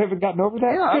Warcraft? Yeah. You haven't gotten over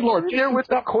that? Yeah, good Lord. I'm there with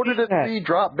the 2:45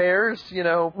 drop bears,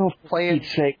 playing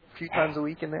a few times a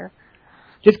week in there.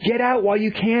 Just get out while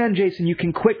you can, Jason. You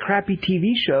can quit crappy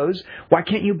TV shows. Why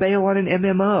can't you bail on an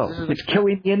MMO? It's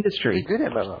killing the industry. It's a good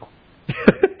MMO.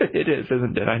 It is,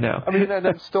 isn't it? I know. I mean, and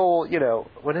I'm still,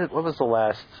 what was the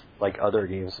last other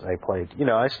games I played?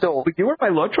 I still. You were my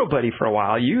Lotro buddy for a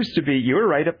while. You were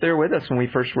right up there with us when we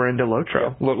first were into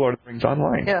Lotro, Lord of the Rings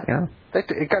Online. Yeah.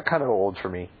 It got kind of old for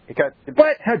me.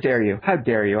 What? How dare you? How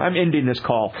dare you? I'm ending this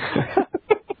call.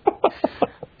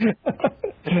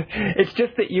 It's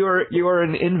just that you are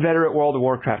an inveterate World of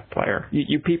Warcraft player.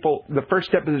 You people, the first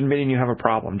step is admitting you have a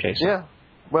problem, Jason. Yeah.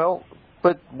 Well,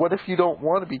 but what if you don't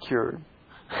want to be cured?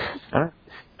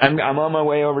 I'm on my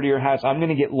way over to your house. I'm going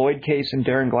to get Lloyd Case and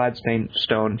Darren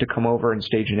Gladstone to come over and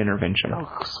stage an intervention. Oh,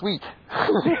 sweet.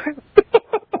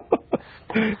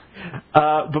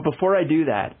 But before I do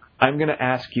that, I'm going to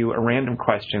ask you a random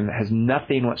question that has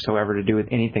nothing whatsoever to do with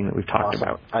anything that we've talked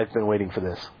about. I've been waiting for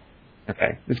this.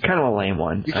 Okay, it's kind of a lame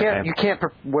one. You can't.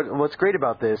 What's great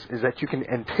about this is that you can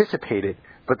anticipate it,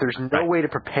 but there's no way to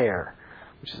prepare,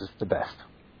 which is the best.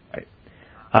 Right.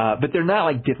 But they're not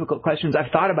like difficult questions.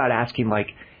 I've thought about asking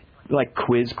like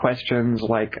quiz questions,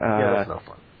 like yeah, that's no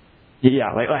fun.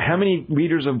 Yeah, like how many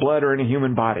liters of blood are in a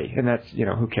human body, and that's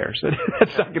who cares?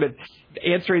 That's not going to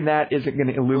answering that isn't going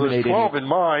to illuminate. There's 12 in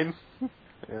mine.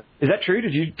 Yeah. Is that true?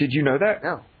 Did you know that?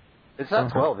 No, it's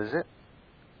not 12, is it?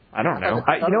 I don't know.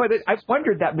 I've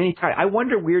wondered that many times. I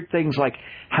wonder weird things like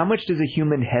how much does a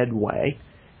human head weigh?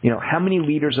 How many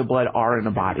liters of blood are in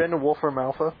a body? Have you been to Wolfram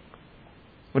Alpha?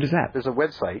 What is that? There's a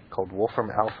website called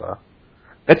Wolfram Alpha.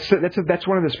 That's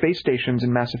one of the space stations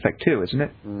in Mass Effect 2, isn't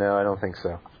it? No, I don't think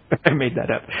so. I made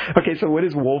that up. Okay, so what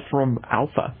is Wolfram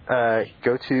Alpha?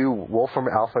 Go to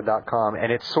wolframalpha.com, and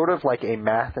it's sort of like a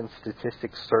math and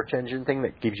statistics search engine thing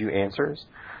that gives you answers.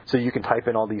 So you can type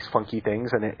in all these funky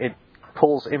things, and it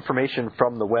pulls information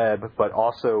from the web, but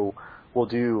also will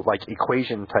do like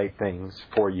equation type things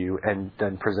for you, and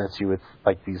then presents you with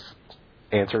like these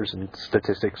answers and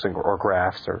statistics or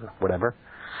graphs or whatever.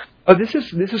 Oh, this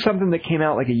is something that came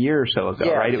out like a year or so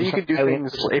ago, right? Yeah, so you could do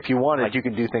things if you wanted. You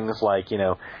could do things like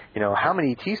how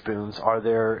many teaspoons are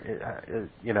there,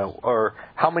 or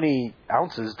how many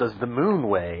ounces does the moon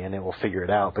weigh, and it will figure it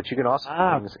out. But you can also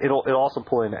do things. It'll also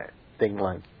pull in a thing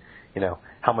like,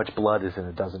 how much blood is in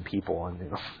a dozen people, and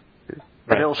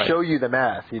it'll show you the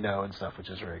math, and stuff, which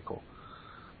is very cool.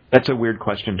 That's a weird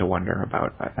question to wonder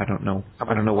about. I don't know.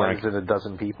 I don't know where is in a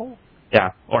dozen people.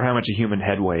 Yeah, or how much a human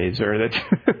head weighs, or that.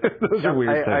 Those are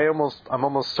weird things. I'm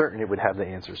almost certain it would have the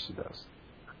answers to those.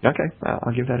 Okay,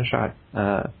 I'll give that a shot.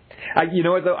 You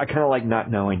know what though? I kind of like not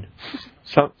knowing.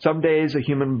 Some days a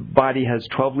human body has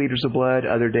 12 liters of blood,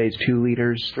 other days 2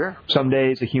 liters. Sure. Some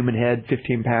days a human head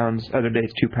 15 pounds, other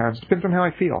days 2 pounds. Depends on how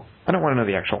I feel. I don't want to know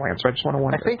the actual answer. I just want to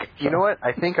wonder. You know what?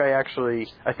 I think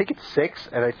it's 6,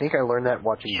 and I think I learned that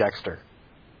watching Dexter.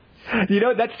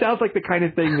 That sounds like the kind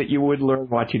of thing that you would learn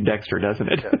watching Dexter, doesn't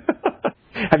it?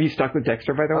 Yeah. Have you stuck with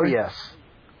Dexter, by the way? Oh, yes.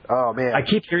 Oh, man. I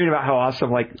keep hearing about how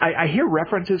awesome, I hear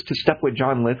references to stuff with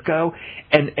John Lithgow,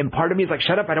 and part of me is like,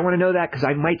 shut up, I don't want to know that because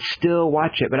I might still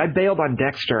watch it. But I bailed on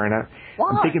Dexter, and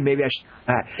I'm thinking maybe I should.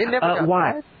 It never got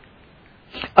why?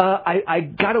 I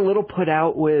got a little put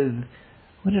out with,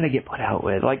 what did I get put out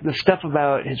with? Like the stuff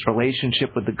about his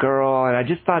relationship with the girl, and I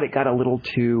just thought it got a little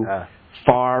too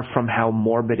far from how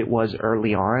morbid it was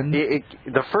early on.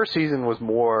 The first season was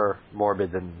more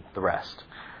morbid than the rest.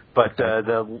 But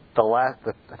I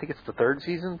think it's the third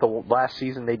season, the last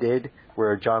season they did,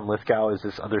 where John Lithgow is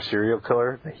this other serial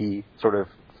killer that he sort of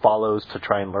follows to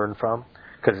try and learn from,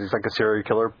 because he's like a serial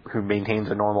killer who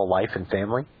maintains a normal life and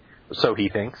family, so he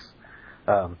thinks.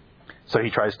 So he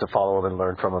tries to follow him and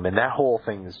learn from him, and that whole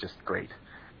thing is just great.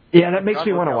 Yeah, that makes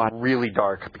me want to watch. Really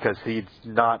dark, because he does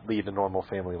not lead a normal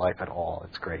family life at all.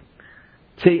 It's great.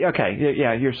 See, okay,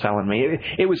 yeah, you're selling me.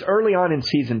 It was early on in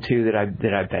season 2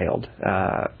 that I bailed,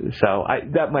 so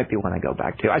that might be one I go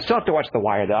back to. I still have to watch The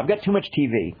Wire though. I've got too much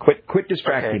TV. Quit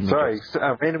distracting me. Sorry.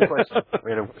 Random question.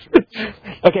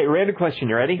 Okay, random question.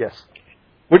 You ready? Yes.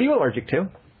 What are you allergic to?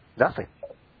 Nothing.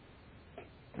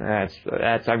 That's.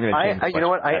 I'm going to change. You know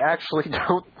what? I actually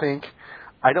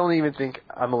I don't even think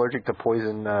I'm allergic to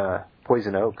poison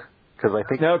oak. Because I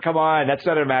think no, come on, that's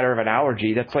not a matter of an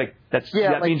allergy. That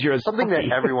means you're something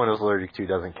that everyone is allergic to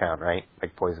doesn't count, right?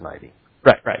 Like poison ivy.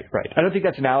 Right. I don't think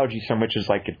that's an allergy so much as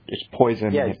like it's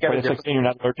poison. Yeah, it's like saying you're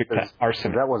not allergic to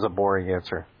arsenic. That was a boring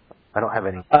answer. I don't have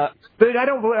any. But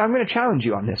I'm going to challenge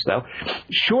you on this though.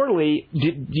 Surely,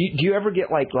 do you ever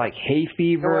get like hay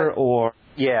fever or?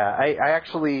 Yeah, I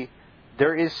actually.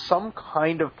 There is some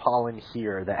kind of pollen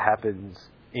here that happens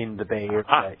in the Bay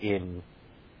Area in.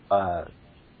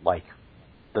 Like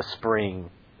the spring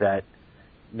that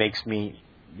makes me,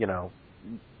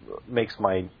 makes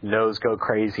my nose go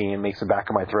crazy and makes the back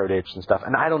of my throat itch and stuff.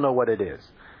 And I don't know what it is.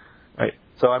 Right.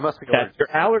 So I must be allergic. That's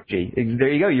your allergy. There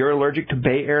you go. You're allergic to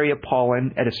Bay Area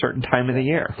pollen at a certain time of the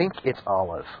year. I think it's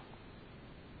olive.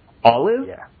 Olive?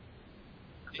 Yeah.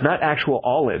 Not actual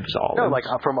olives. No, like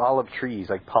from olive trees,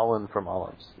 like pollen from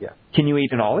olives. Yeah. Can you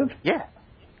eat an olive? Yeah.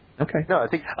 Okay. No, I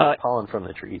think pollen from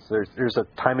the trees. There's a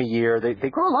time of year they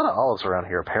grow a lot of olives around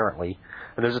here apparently,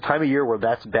 and there's a time of year where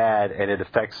that's bad and it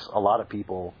affects a lot of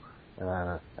people.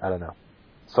 I don't know.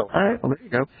 So. All right. Well, there you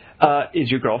go.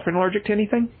 Is your girlfriend allergic to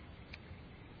anything?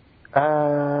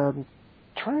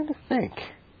 Trying to think.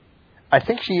 I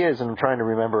think she is, and I'm trying to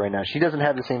remember right now. She doesn't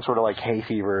have the same sort of like hay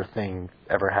fever thing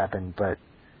ever happen, but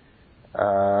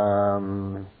I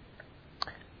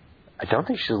don't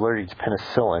think she's allergic to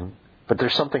penicillin. But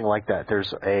there's something like that.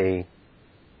 There's a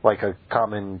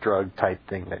common drug type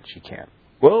thing that she can't.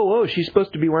 Whoa! She's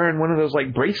supposed to be wearing one of those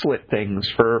like bracelet things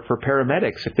for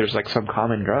paramedics if there's like some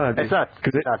common drug. It's not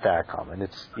that common.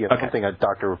 It's something a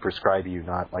doctor would prescribe you,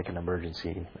 not like an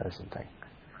emergency medicine thing.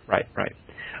 Right.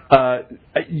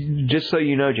 Just so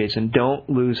you know, Jason, don't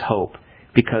lose hope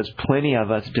because plenty of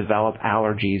us develop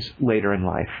allergies later in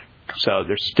life. So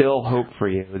there's still hope for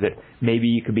you that maybe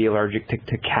you could be allergic to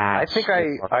cats. I think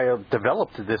I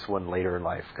developed this one later in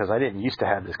life because I didn't used to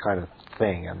have this kind of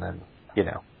thing, and then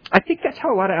I think that's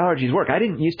how a lot of allergies work. I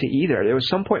didn't used to either. There was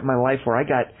some point in my life where I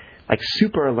got like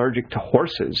super allergic to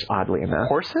horses, oddly enough.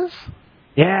 Horses?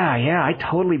 Yeah, I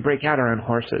totally break out around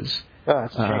horses. Oh,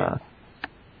 that's a shame.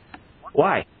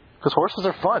 Why? Because horses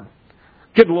are fun.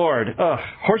 Good Lord.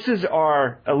 Horses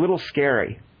are a little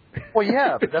scary. Well,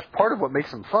 yeah, but that's part of what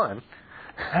makes them fun.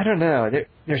 I don't know.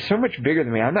 They're so much bigger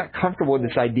than me. I'm not comfortable with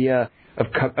this idea of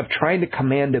trying to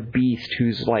command a beast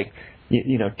who's like,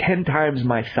 10 times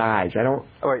my size.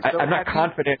 I'm not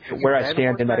confident where I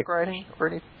stand in that. Riding or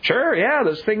anything? Sure, yeah.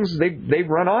 Those things, they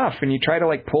run off, and you try to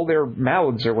like pull their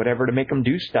mouths or whatever to make them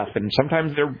do stuff, and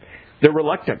sometimes they're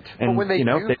reluctant. And, but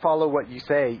when they follow what you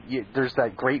say, there's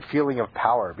that great feeling of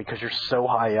power because you're so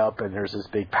high up and there's this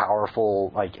big,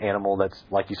 powerful like animal that's,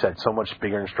 like you said, so much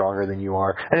bigger and stronger than you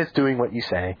are, and it's doing what you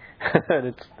say.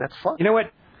 And that's fun. You know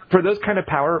what? For those kind of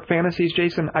power fantasies,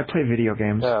 Jason, I play video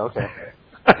games. Oh, okay.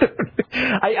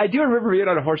 I do remember being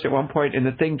on a horse at one point and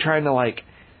the thing trying to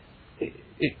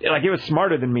it was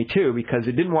smarter than me too because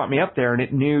it didn't want me up there and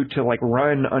it knew to like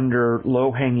run under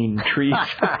low-hanging trees.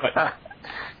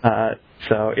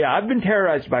 So, yeah, I've been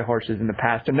terrorized by horses in the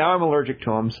past, and now I'm allergic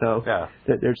to them, so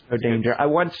there's no danger.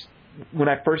 When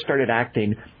I first started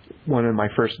acting, one of my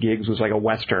first gigs was like a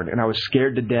Western, and I was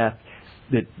scared to death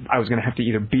that I was going to have to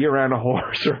either be around a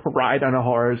horse or ride on a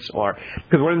horse, because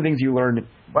one of the things you learn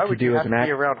Why to would do you as have an to be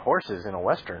actor... around horses in a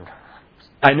Western?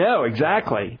 I know,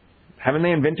 exactly. Haven't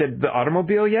they invented the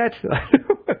automobile yet?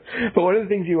 But one of the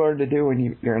things you learn to do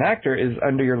when you're an actor is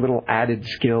under your little added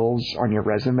skills on your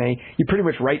resume, you pretty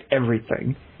much write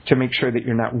everything to make sure that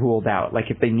you're not ruled out. Like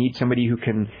if they need somebody who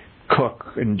can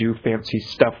cook and do fancy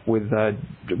stuff with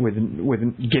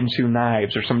Ginsu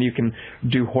knives, or somebody who can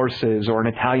do horses or an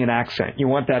Italian accent, you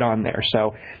want that on there.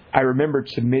 So I remembered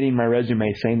submitting my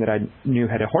resume saying that I knew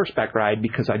how to horseback ride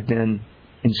because I'd been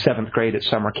in 7th grade at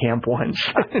summer camp once.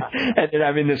 And then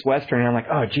I'm in this Western, and I'm like,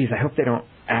 oh, geez, I hope they don't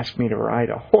ask me to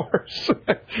ride a horse.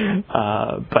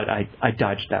 But I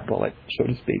dodged that bullet, so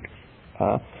to speak.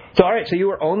 So, all right, so you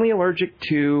were only allergic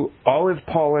to olive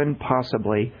pollen,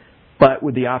 possibly, but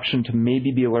with the option to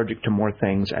maybe be allergic to more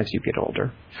things as you get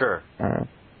older. Sure.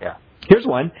 Yeah. Here's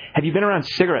one. Have you been around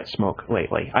cigarette smoke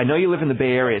lately? I know you live in the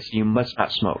Bay Area, so you must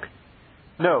not smoke.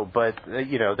 No, but,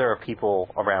 there are people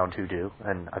around who do,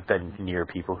 and I've been near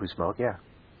people who smoke, yeah.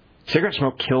 Cigarette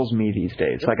smoke kills me these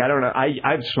days. Like, I don't know.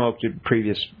 I've smoked at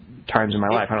previous times in my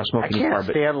life. I don't smoke anymore. I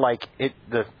can't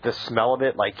stand, the smell of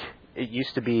it. Like, it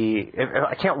used to be...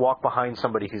 I can't walk behind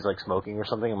somebody who's, like, smoking or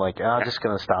something. I'm like, I'm just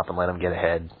going to stop and let them get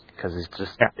ahead, because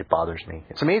it bothers me.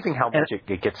 It's amazing how much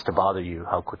it gets to bother you,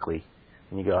 how quickly...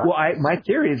 Well, my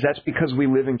theory is that's because we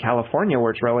live in California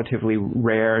where it's relatively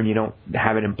rare and you don't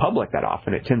have it in public that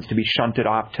often. It tends to be shunted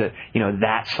off to,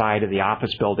 that side of the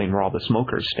office building where all the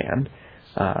smokers stand.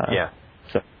 Yeah.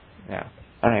 So, yeah.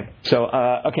 All right. So,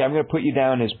 okay, I'm going to put you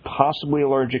down as possibly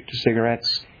allergic to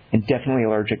cigarettes and definitely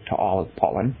allergic to olive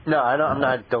pollen. No, I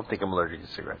don't think I'm allergic to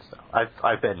cigarettes, though.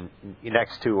 I've been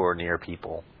next to or near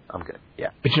people. I'm good.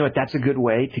 Yeah. But you know what? That's a good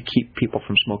way to keep people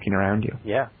from smoking around you.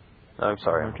 Yeah. I'm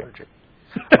sorry. I'm allergic.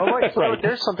 Oh, wait, so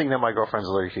there's something that my girlfriend's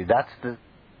allergic to. That's the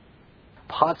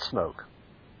pot smoke.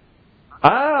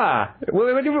 Ah,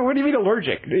 well, what do you mean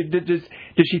allergic? Does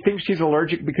she think she's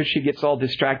allergic because she gets all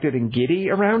distracted and giddy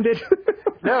around it?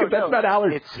 No, that's not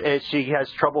allergy. She has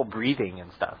trouble breathing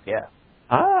and stuff. Yeah.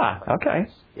 Okay.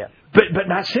 Yeah. But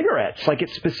not cigarettes. Like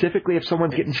it's specifically if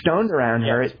someone's getting stoned around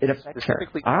her, it affects her.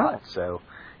 Specifically pot. So,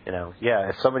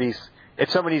 if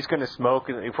somebody's going to smoke,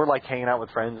 if we're like hanging out with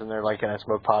friends and they're like going to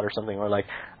smoke pot or something, we're like,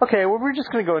 okay, well we're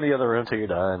just going to go in the other room till you're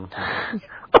done,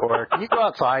 or can you go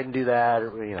outside and do that,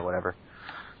 or whatever.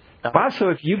 Wow, so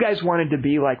if you guys wanted to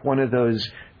be like one of those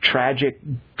tragic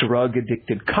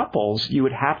drug-addicted couples, you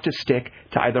would have to stick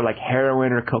to either like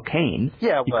heroin or cocaine.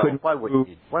 Yeah, well, why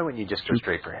wouldn't you just go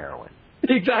straight for heroin?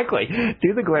 Exactly.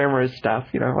 Do the glamorous stuff,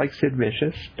 like Sid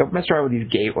Vicious. Don't mess around with these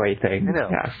gateway things. I know.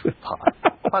 Yeah.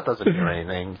 Pot doesn't do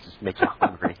anything. Just make you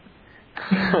hungry.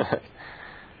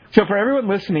 So for everyone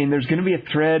listening, there's going to be a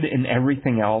thread in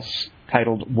Everything Else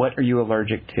titled, What Are You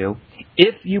Allergic To?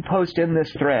 If you post in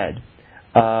this thread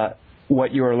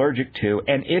what you're allergic to,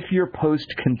 and if your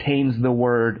post contains the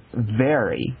word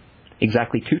very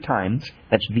exactly 2 times,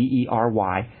 that's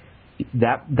VERY,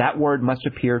 that word must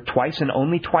appear twice and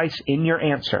only twice in your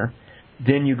answer,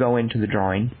 then you go into the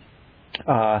drawing.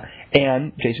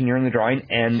 And, Jason, you're in the drawing,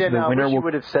 and the winner will... You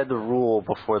would have said the rule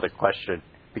before the question,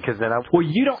 because then Well,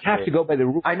 you don't have to go by the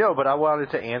rule. I know, but I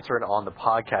wanted to answer it on the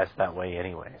podcast that way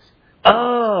anyways.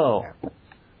 Oh! Yeah.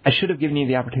 I should have given you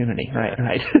the opportunity.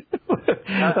 Right.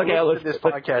 Okay, I listen to this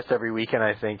podcast every week, and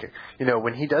I think,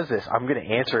 when he does this, I'm going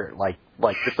to answer it like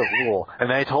it's a rule,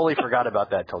 and I totally forgot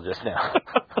about that till just now.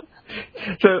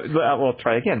 So we'll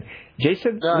try again.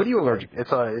 Jason, what are you allergic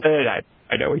to?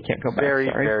 I know we can't go back. Very,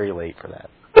 sorry. very late for that.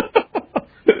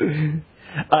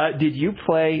 Did you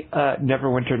play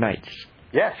Neverwinter Nights?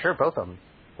 Yeah, sure, both of them,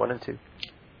 1 and 2.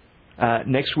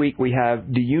 Next week we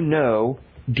have. Do you know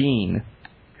Dean,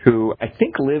 who I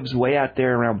think lives way out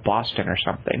there around Boston or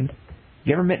something?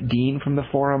 You ever met Dean from the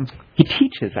forum? He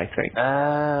teaches, I think.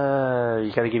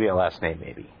 You got to give me a last name,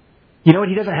 maybe. You know what?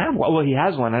 He doesn't have one. Well, he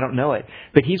has one. I don't know it.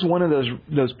 But he's one of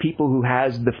those people who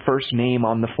has the first name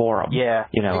on the forum. Yeah.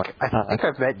 I think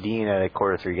I've met Dean at a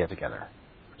Quarter 3 get-together.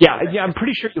 Yeah, I'm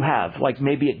pretty sure you have. Like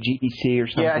maybe at GDC or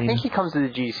something. Yeah, I think he comes to the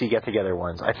GDC get-together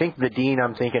ones. I think the Dean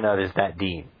I'm thinking of is that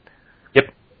Dean.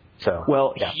 Yep. So.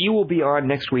 Well, he will be on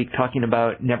next week talking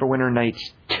about Neverwinter Nights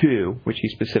 2, which he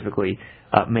specifically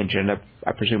mentioned.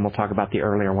 I presume we'll talk about the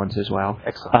earlier ones as well.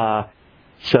 Excellent.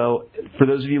 So for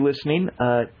those of you listening,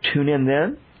 tune in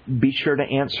then. Be sure to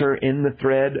answer in the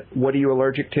thread, what are you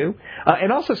allergic to?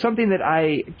 And also something that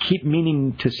I keep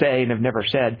meaning to say and have never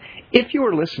said, if you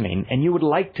are listening and you would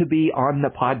like to be on the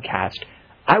podcast,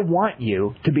 I want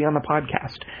you to be on the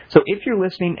podcast. So if you're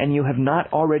listening and you have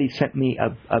not already sent me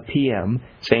a PM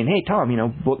saying, hey,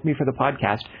 Tom, book me for the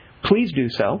podcast, please do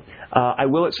so. I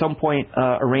will at some point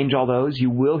arrange all those.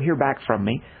 You will hear back from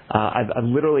me. I've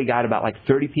literally got about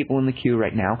 30 people in the queue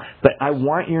right now. But I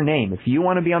want your name. If you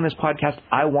want to be on this podcast,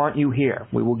 I want you here.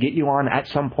 We will get you on at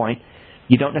some point.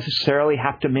 You don't necessarily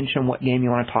have to mention what game you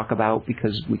want to talk about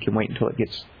because we can wait until it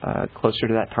gets closer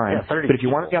to that time. Yeah, 30 but if you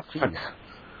people, want to be on,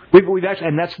 we've actually,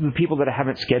 and that's the people that I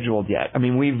haven't scheduled yet. I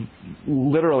mean, we've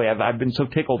literally, I've been so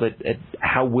tickled at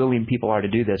how willing people are to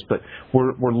do this, but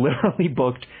we're literally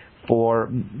booked for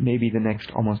maybe the next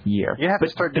almost year. You have to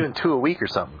start doing 2 a week or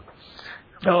something.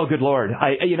 Oh, good Lord.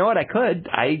 You know what? I could.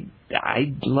 I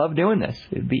love doing this.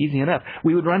 It'd be easy enough.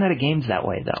 We would run out of games that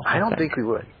way, though. I don't think we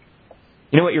would.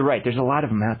 You know what? You're right. There's a lot of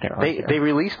them out there. They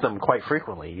release them quite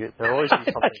frequently. There always be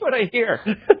something. That's what I hear.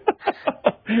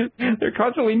 There are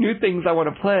constantly new things I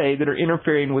want to play that are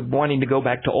interfering with wanting to go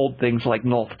back to old things like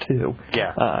Nulf 2.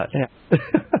 Yeah.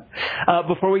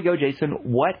 Before we go, Jason,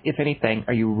 what, if anything,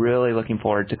 are you really looking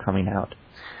forward to coming out?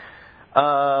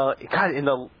 God, in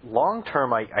the long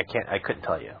term, I couldn't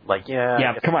tell you.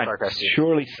 Yeah, come on.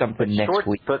 Surely something next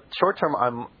week. But short term,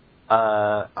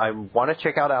 I want to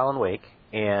check out Alan Wake,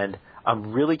 and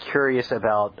I'm really curious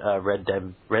about Red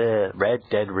Dead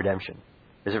Redemption.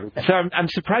 Is it? So I'm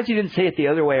surprised you didn't say it the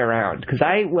other way around, because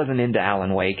I wasn't into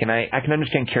Alan Wake, and I can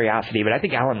understand curiosity, but I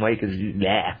think Alan Wake is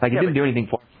it didn't do anything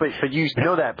for me. But you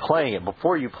know that playing it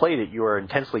before you played it, you were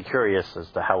intensely curious as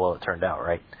to how well it turned out,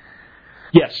 right?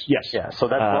 Yes. Yeah, so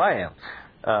that's where I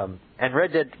am. And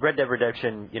Red Dead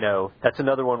Redemption, that's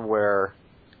another one where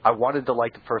I wanted to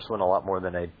like the first one a lot more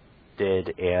than I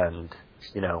did, and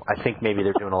I think maybe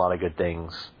they're doing a lot of good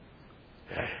things.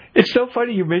 Yeah. It's so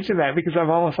funny you mentioned that, because I'm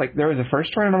almost like, there was a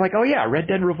first one, and I'm like, oh yeah, Red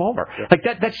Dead Revolver.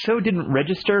 Yeah. That so didn't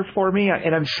register for me,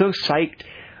 and I'm so psyched,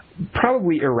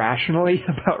 probably irrationally,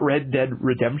 about Red Dead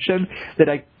Redemption that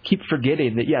I keep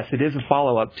forgetting that, yes, it is a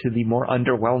follow-up to the more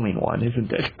underwhelming one,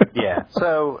 isn't it? Yeah.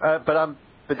 So, but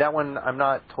that one, I'm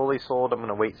not totally sold. I'm going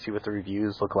to wait and see what the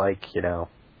reviews look like,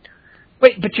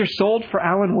 Wait, but you're sold for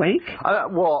Alan Wake?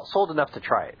 Well, sold enough to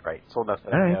try it, right? Sold enough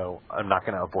that I know I'm not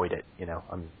going to avoid it,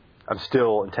 I'm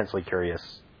still intensely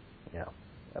curious,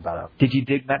 about Did you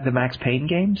dig the Max Payne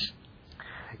games?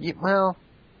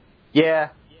 Yeah,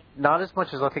 not as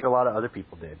much as I think a lot of other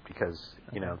people did, because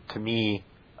to me,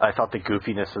 I thought the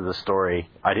goofiness of the story,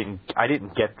 I didn't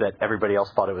get that everybody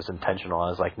else thought it was intentional. I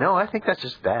was like, no, I think that's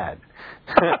just bad.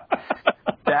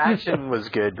 The action was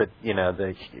good, but you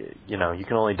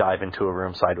can only dive into a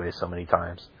room sideways so many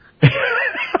times.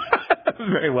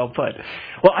 Very well put.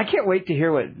 Well, I can't wait to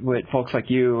hear what folks like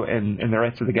you and the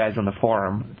rest of the guys on the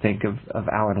forum think of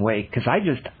Alan Wake, because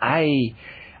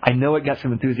I know it got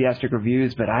some enthusiastic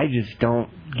reviews, but I just don't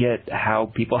get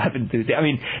how people have enthusiasm. I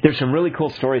mean, there's some really cool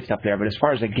story stuff there, but as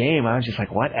far as the game, I was just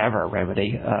like, whatever,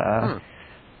 Remedy.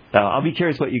 So I'll be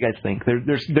curious what you guys think.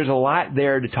 There's a lot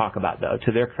there to talk about, though,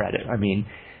 to their credit. I mean,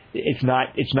 it's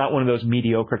not one of those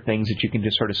mediocre things that you can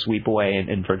just sort of sweep away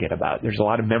and forget about. There's a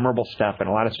lot of memorable stuff and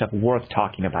a lot of stuff worth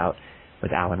talking about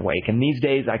with Alan Wake. And these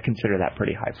days, I consider that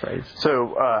pretty high praise.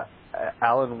 So,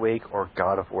 Alan Wake or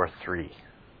God of War 3?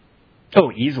 Oh,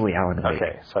 easily Alan Wake.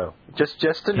 Okay, so just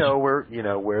to know where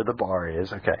the bar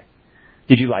is. Okay.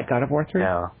 Did you like God of War 3?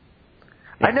 No.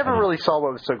 Yeah, I never really saw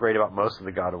what was so great about most of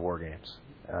the God of War games.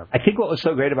 I think what was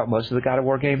so great about most of the God of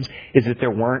War games is that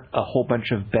there weren't a whole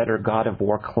bunch of better God of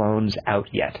War clones out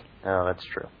yet. Oh, that's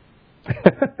true.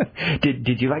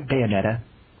 Did you like Bayonetta?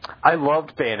 I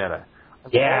loved Bayonetta.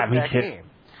 Yeah, me too. Game.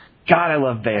 God, I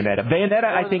love Bayonetta. Bayonetta,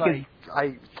 I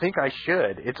think I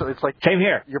should. It's like same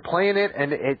here. You're playing it,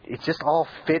 and it just all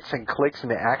fits and clicks,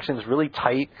 and the action's really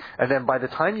tight. And then by the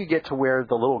time you get to where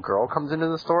the little girl comes into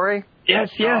the story, yes,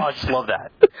 oh, I just love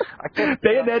that.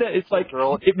 Bayonetta, it's like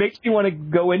it makes me want to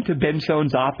go into Ben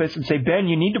Sohn's office and say, Ben,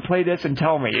 you need to play this and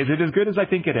tell me, is it as good as I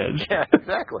think it is? Yeah,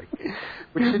 exactly.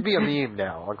 Which should be a meme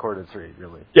now on Quarter 3,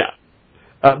 really. Yeah.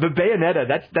 But Bayonetta,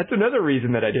 that's another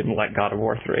reason that I didn't like God of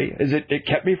War 3, is it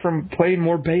kept me from playing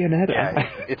more Bayonetta. Yeah,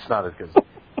 it's not as good.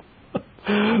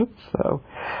 So,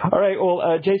 all right,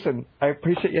 well, Jason, I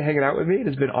appreciate you hanging out with me. It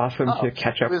has been awesome to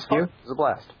catch up with you. It was a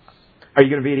blast. Are you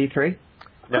going to be at E3?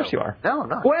 No. Of course you are. No, I'm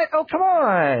not. What? Oh, come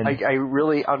on. I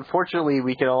really, unfortunately,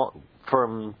 we can all,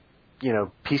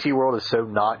 PC World is so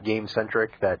not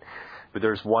game-centric that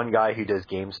there's one guy who does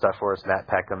game stuff for us, Matt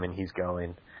Peckham, and he's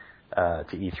going to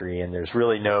E3, and there's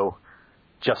really no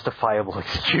justifiable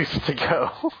excuse to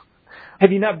go.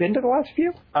 Have you not been to the last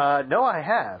few? No, I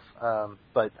have,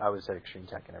 but I was at Extreme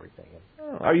Tech and everything.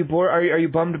 Are you bored? Are you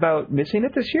bummed about missing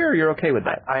it this year, or you're okay with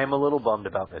that? I am a little bummed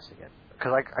about missing it,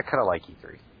 because I kind of like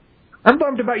E3. I'm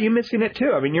bummed about you missing it,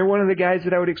 too. I mean, you're one of the guys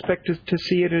that I would expect to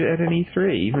see it at an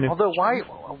E3, even if... Although,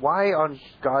 why on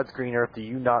God's green earth do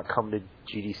you not come to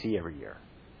GDC every year?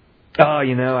 Oh,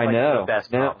 I know. The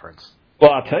best conference.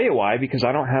 Well, I'll tell you why, because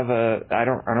I don't have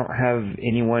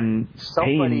anyone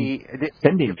sending me.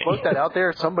 Float that out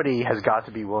there. Somebody has got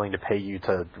to be willing to pay you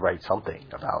to write something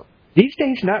about. These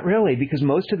days, not really, because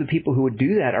most of the people who would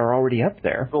do that are already up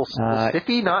there. Will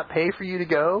Siffy not pay for you to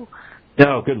go?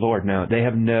 No, good Lord, no. They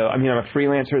have no. I mean, I'm a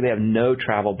freelancer. They have no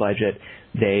travel budget.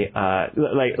 They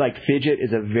like Fidget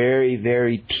is a very,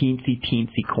 very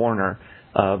teensy corner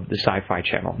of the Sci-Fi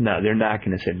Channel. No, they're not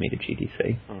going to send me to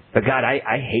GDC. But God,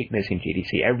 I hate missing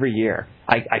GDC every year.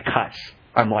 I cuss.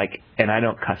 I'm like, and I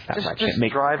don't cuss that much. Just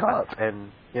drive up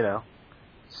and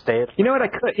stay at. You know what? I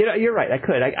could. You're right. I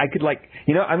could. I could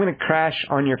I'm going to crash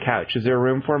on your couch. Is there a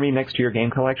room for me next to your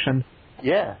game collection?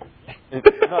 Yeah. You're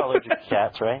not allergic to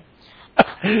cats, right?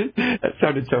 That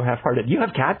sounded so half-hearted. You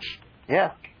have cats?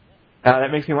 Yeah. That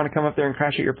makes me want to come up there and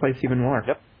crash at your place even more.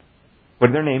 Yep. What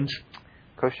are their names?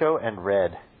 Kosho and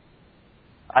Red.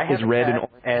 I have Red a cat,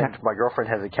 and my girlfriend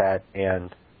has a cat,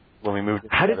 and when we moved...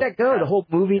 How did that go? The whole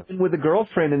movie with the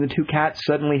girlfriend and the two cats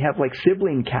suddenly have,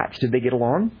 sibling cats. Did they get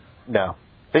along? No.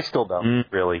 They still don't,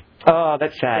 really. Oh,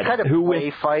 that's sad. They kind of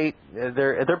play fight.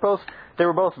 They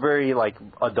were both very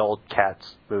adult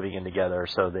cats moving in together,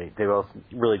 so they both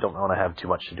really don't want to have too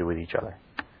much to do with each other.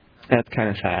 That's kind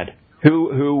of sad.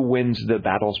 Who wins the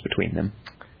battles between them?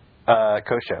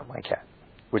 Kosho, my cat,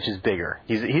 which is bigger.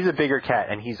 He's a bigger cat,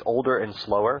 and he's older and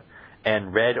slower.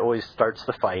 And Red always starts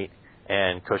the fight,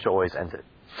 and Kosho always ends it.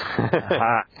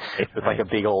 With a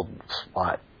big old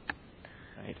spot.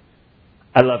 Right.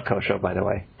 I love Kosho, by the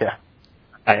way. Yeah.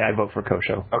 I vote for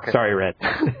Kosho. Okay. Sorry, Red.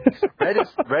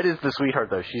 Red is the sweetheart,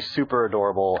 though. She's super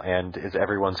adorable and is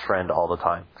everyone's friend all the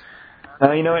time.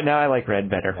 You know what? Now I like Red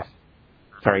better. Yeah.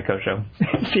 Sorry, Kosho.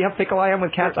 See how fickle I am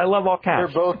with cats? I love all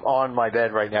cats. They're both on my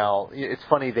bed right now. It's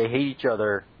funny. They hate each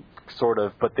other, sort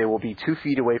of, but they will be 2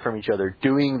 feet away from each other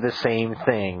doing the same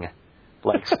thing.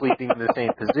 Sleeping in the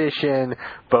same position.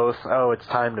 Both, it's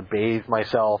time to bathe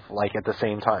myself, at the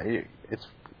same time.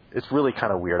 It's really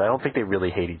kind of weird. I don't think they really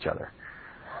hate each other.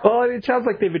 Well, it sounds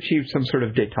like they've achieved some sort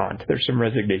of détente. There's some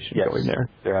resignation going there.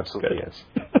 There absolutely is.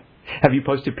 Have you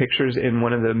posted pictures in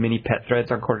one of the mini pet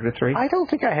threads on Quarter to Three? I don't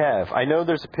think I have. I know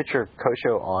there's a picture of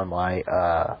Kosho on my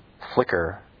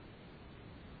Flickr.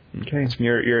 Okay, so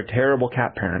you're a terrible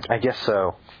cat parent. I guess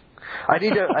so. I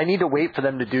need to wait for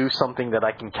them to do something that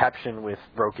I can caption with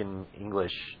broken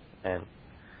English and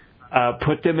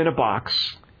put them in a box.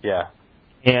 Yeah.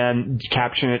 And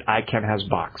caption it, I Can Has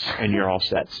Box, and you're all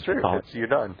set. That's true. You're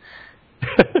done.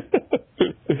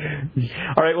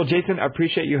 All right, well, Jason, I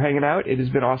appreciate you hanging out. It has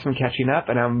been awesome catching up,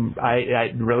 and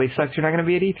it really sucks you're not going to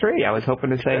be at E3. I was hoping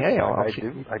to say, hey,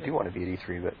 I do want to be at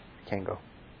E3, but I can't go.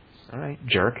 All right,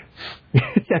 jerk.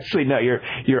 Actually, no,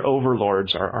 your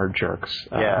overlords are jerks.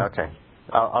 Yeah, okay.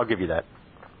 I'll give you that.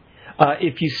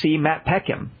 If you see Matt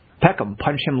Peckham,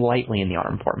 punch him lightly in the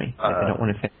arm for me. I don't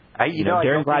want to. I don't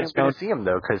think I'm going to see him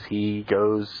though, because he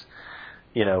goes,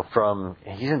 he's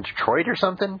in Detroit or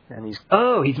something, and he's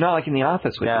not like in the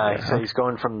office with you. Yeah, so he's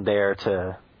going from there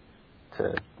to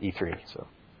E3. So.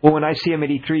 Well, when I see him at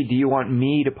E3, do you want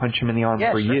me to punch him in the arm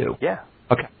for you? Yeah.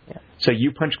 Okay. Yeah. So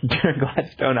you punch Darren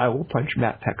Gladstone, I will punch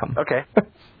Matt Peckham. Okay.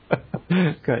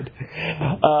 Good.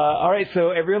 All right, so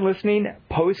everyone listening,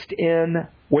 post in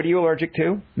what are you allergic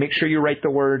to? Make sure you write the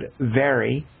word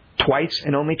very twice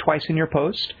and only twice in your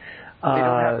post. They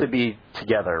don't have to be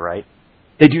together, right?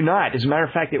 They do not. As a matter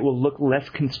of fact, it will look less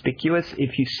conspicuous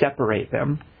if you separate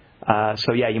them.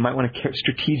 So, yeah, you might want to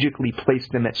strategically place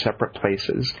them at separate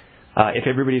places. If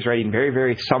everybody's writing very,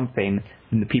 very something,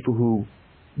 then the people who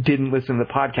didn't listen to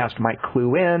the podcast might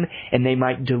clue in, and they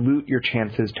might dilute your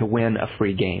chances to win a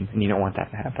free game, and you don't want that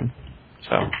to happen.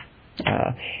 So,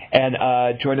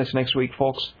 join us next week,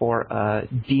 folks, for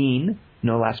Dean,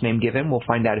 no last name given. We'll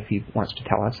find out if he wants to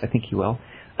tell us. I think he will.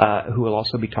 Who will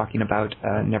also be talking about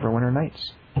Neverwinter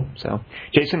Nights. So,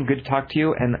 Jason, good to talk to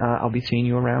you, and I'll be seeing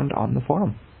you around on the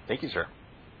forum. Thank you, sir.